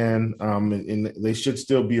guys, man. And they should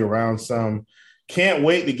still be around some. Can't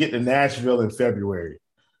wait to get to Nashville in February.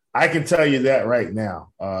 I can tell you that right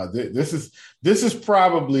now. This is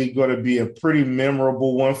probably going to be a pretty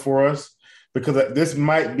memorable one for us because this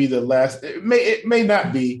might be the last. It may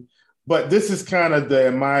not be, but this is kind of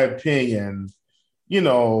in my opinion,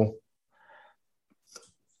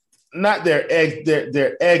 not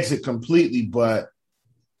their exit completely, but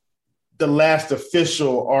the last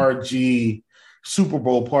official RG Super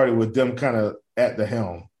Bowl party with them kind of at the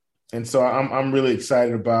helm. And so I'm really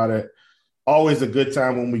excited about it. Always a good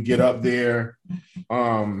time when we get up there.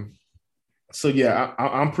 So yeah,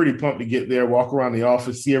 I'm pretty pumped to get there, walk around the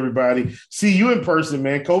office, see everybody, see you in person,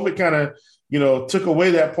 man. COVID kind of, took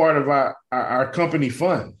away that part of our company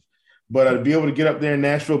fun, but to be able to get up there in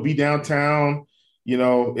Nashville, be downtown,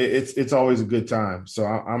 it's always a good time. So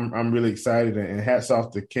I'm really excited, and hats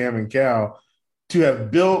off to Cam and Cal to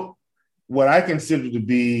have built what I consider to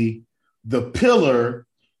be the pillar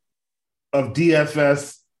of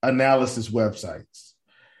DFS analysis websites.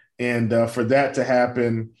 And for that to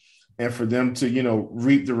happen and for them to,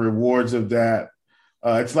 reap the rewards of that,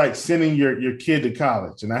 it's like sending your kid to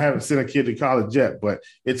college. And I haven't sent a kid to college yet, but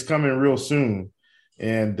it's coming real soon.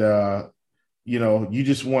 And, you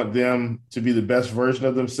just want them to be the best version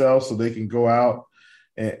of themselves so they can go out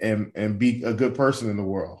and be a good person in the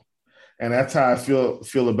world. And that's how I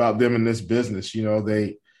feel about them in this business.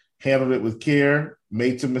 They handled it with care,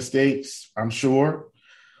 made some mistakes, I'm sure.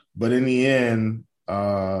 But in the end,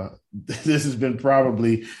 this has been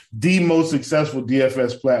probably the most successful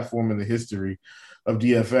DFS platform in the history of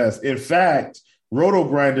DFS. In fact,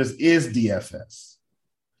 RotoGrinders is DFS.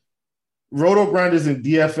 RotoGrinders and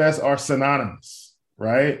DFS are synonymous,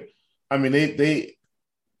 right? I mean, they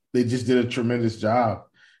just did a tremendous job.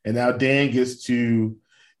 And now Dan gets to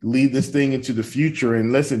lead this thing into the future.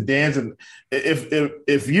 And listen,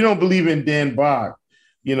 if you don't believe in Dan Bach,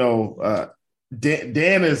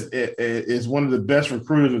 Dan is one of the best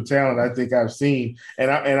recruiters of talent I think I've seen, and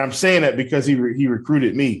I'm saying that because he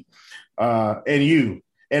recruited me, and you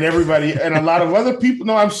and everybody and a lot of other people.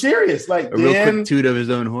 No, I'm serious. Like a real quick toot of his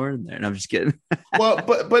own horn there, and I'm just kidding. Well,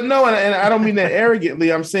 but no, and I don't mean that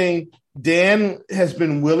arrogantly. I'm saying Dan has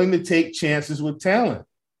been willing to take chances with talent.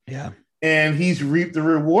 Yeah, and he's reaped the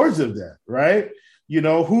rewards of that, right?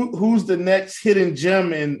 Who's the next hidden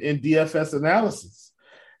gem in DFS analysis?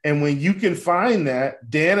 And when you can find that,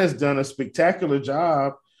 Dan has done a spectacular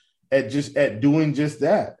job at doing just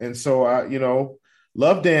that. And so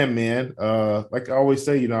love Dan, man. Like I always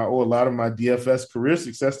say, I owe a lot of my DFS career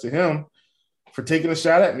success to him for taking a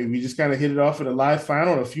shot at me. We just kind of hit it off at a live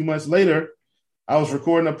final. And a few months later, I was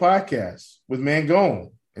recording a podcast with Mangone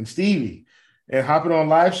and Stevie and hopping on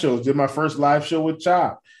live shows. Did my first live show with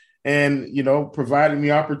Chop and, provided me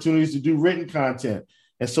opportunities to do written content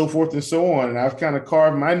and so forth and so on. And I've kind of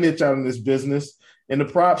carved my niche out in this business in the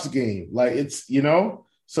props game. Like it's,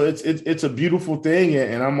 so it's a beautiful thing.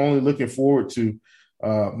 And I'm only looking forward to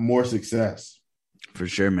more success. For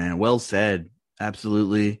sure, man. Well said.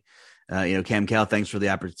 Absolutely. Cam Cal, thanks for the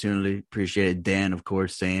opportunity. Appreciate it. Dan, of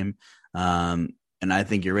course, same. And I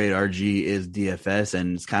think you're right. RG is DFS,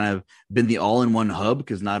 and it's kind of been the all-in-one hub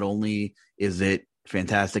because not only is it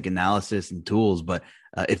fantastic analysis and tools, but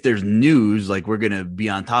if there's news, like we're going to be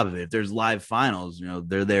on top of it. If there's live finals,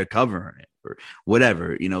 they're there covering it or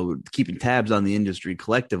whatever, keeping tabs on the industry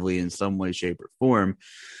collectively in some way, shape, or form.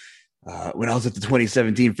 When I was at the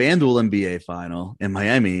 2017 FanDuel NBA final in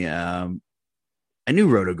Miami, I knew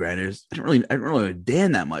RotoGrinders. I don't really know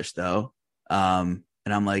Dan that much though. And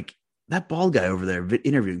I'm like, that bald guy over there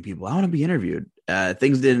interviewing people, I want to be interviewed.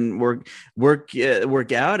 Things didn't work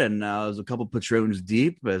out, and I was a couple patrons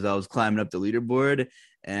deep as I was climbing up the leaderboard,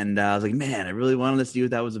 and I was like, man, I really wanted to see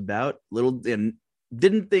what that was about. And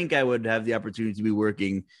didn't think I would have the opportunity to be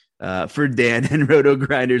working for Dan and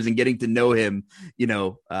RotoGrinders and getting to know him.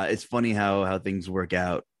 It's funny how things work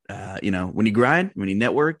out. When you grind, when you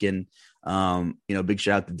network, and big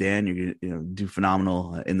shout out to Dan. You're do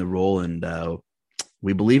phenomenal in the role, and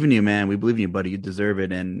We believe in you, man. We believe in you, buddy. You deserve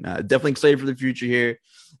it. And definitely excited for the future here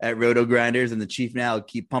at RotoGrinders. And the Chief now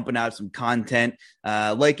keep pumping out some content.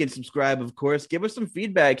 Like and subscribe, of course. Give us some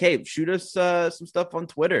feedback. Hey, shoot us some stuff on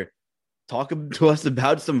Twitter. Talk to us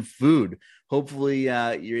about some food. Hopefully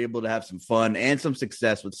you're able to have some fun and some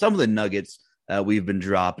success with some of the nuggets we've been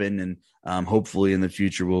dropping. And hopefully in the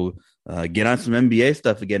future we'll get on some NBA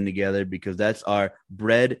stuff again together, because that's our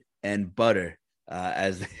bread and butter.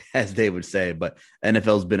 As they would say. But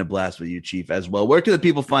NFL's been a blast with you, Chief, as well. Where can the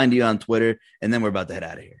people find you on Twitter? And then we're about to head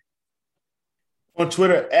out of here. On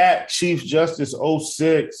Twitter at Chief Justice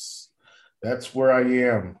 06. That's where I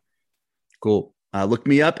am. Cool. Look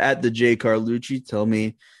me up at the J Carlucci. Tell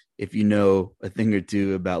me if you know a thing or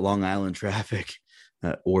two about Long Island traffic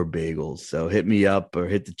or bagels. So hit me up or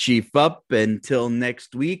hit the Chief up. Until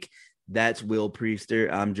next week, that's Will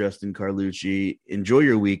Priester. I'm Justin Carlucci. Enjoy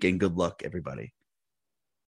your week and good luck, everybody.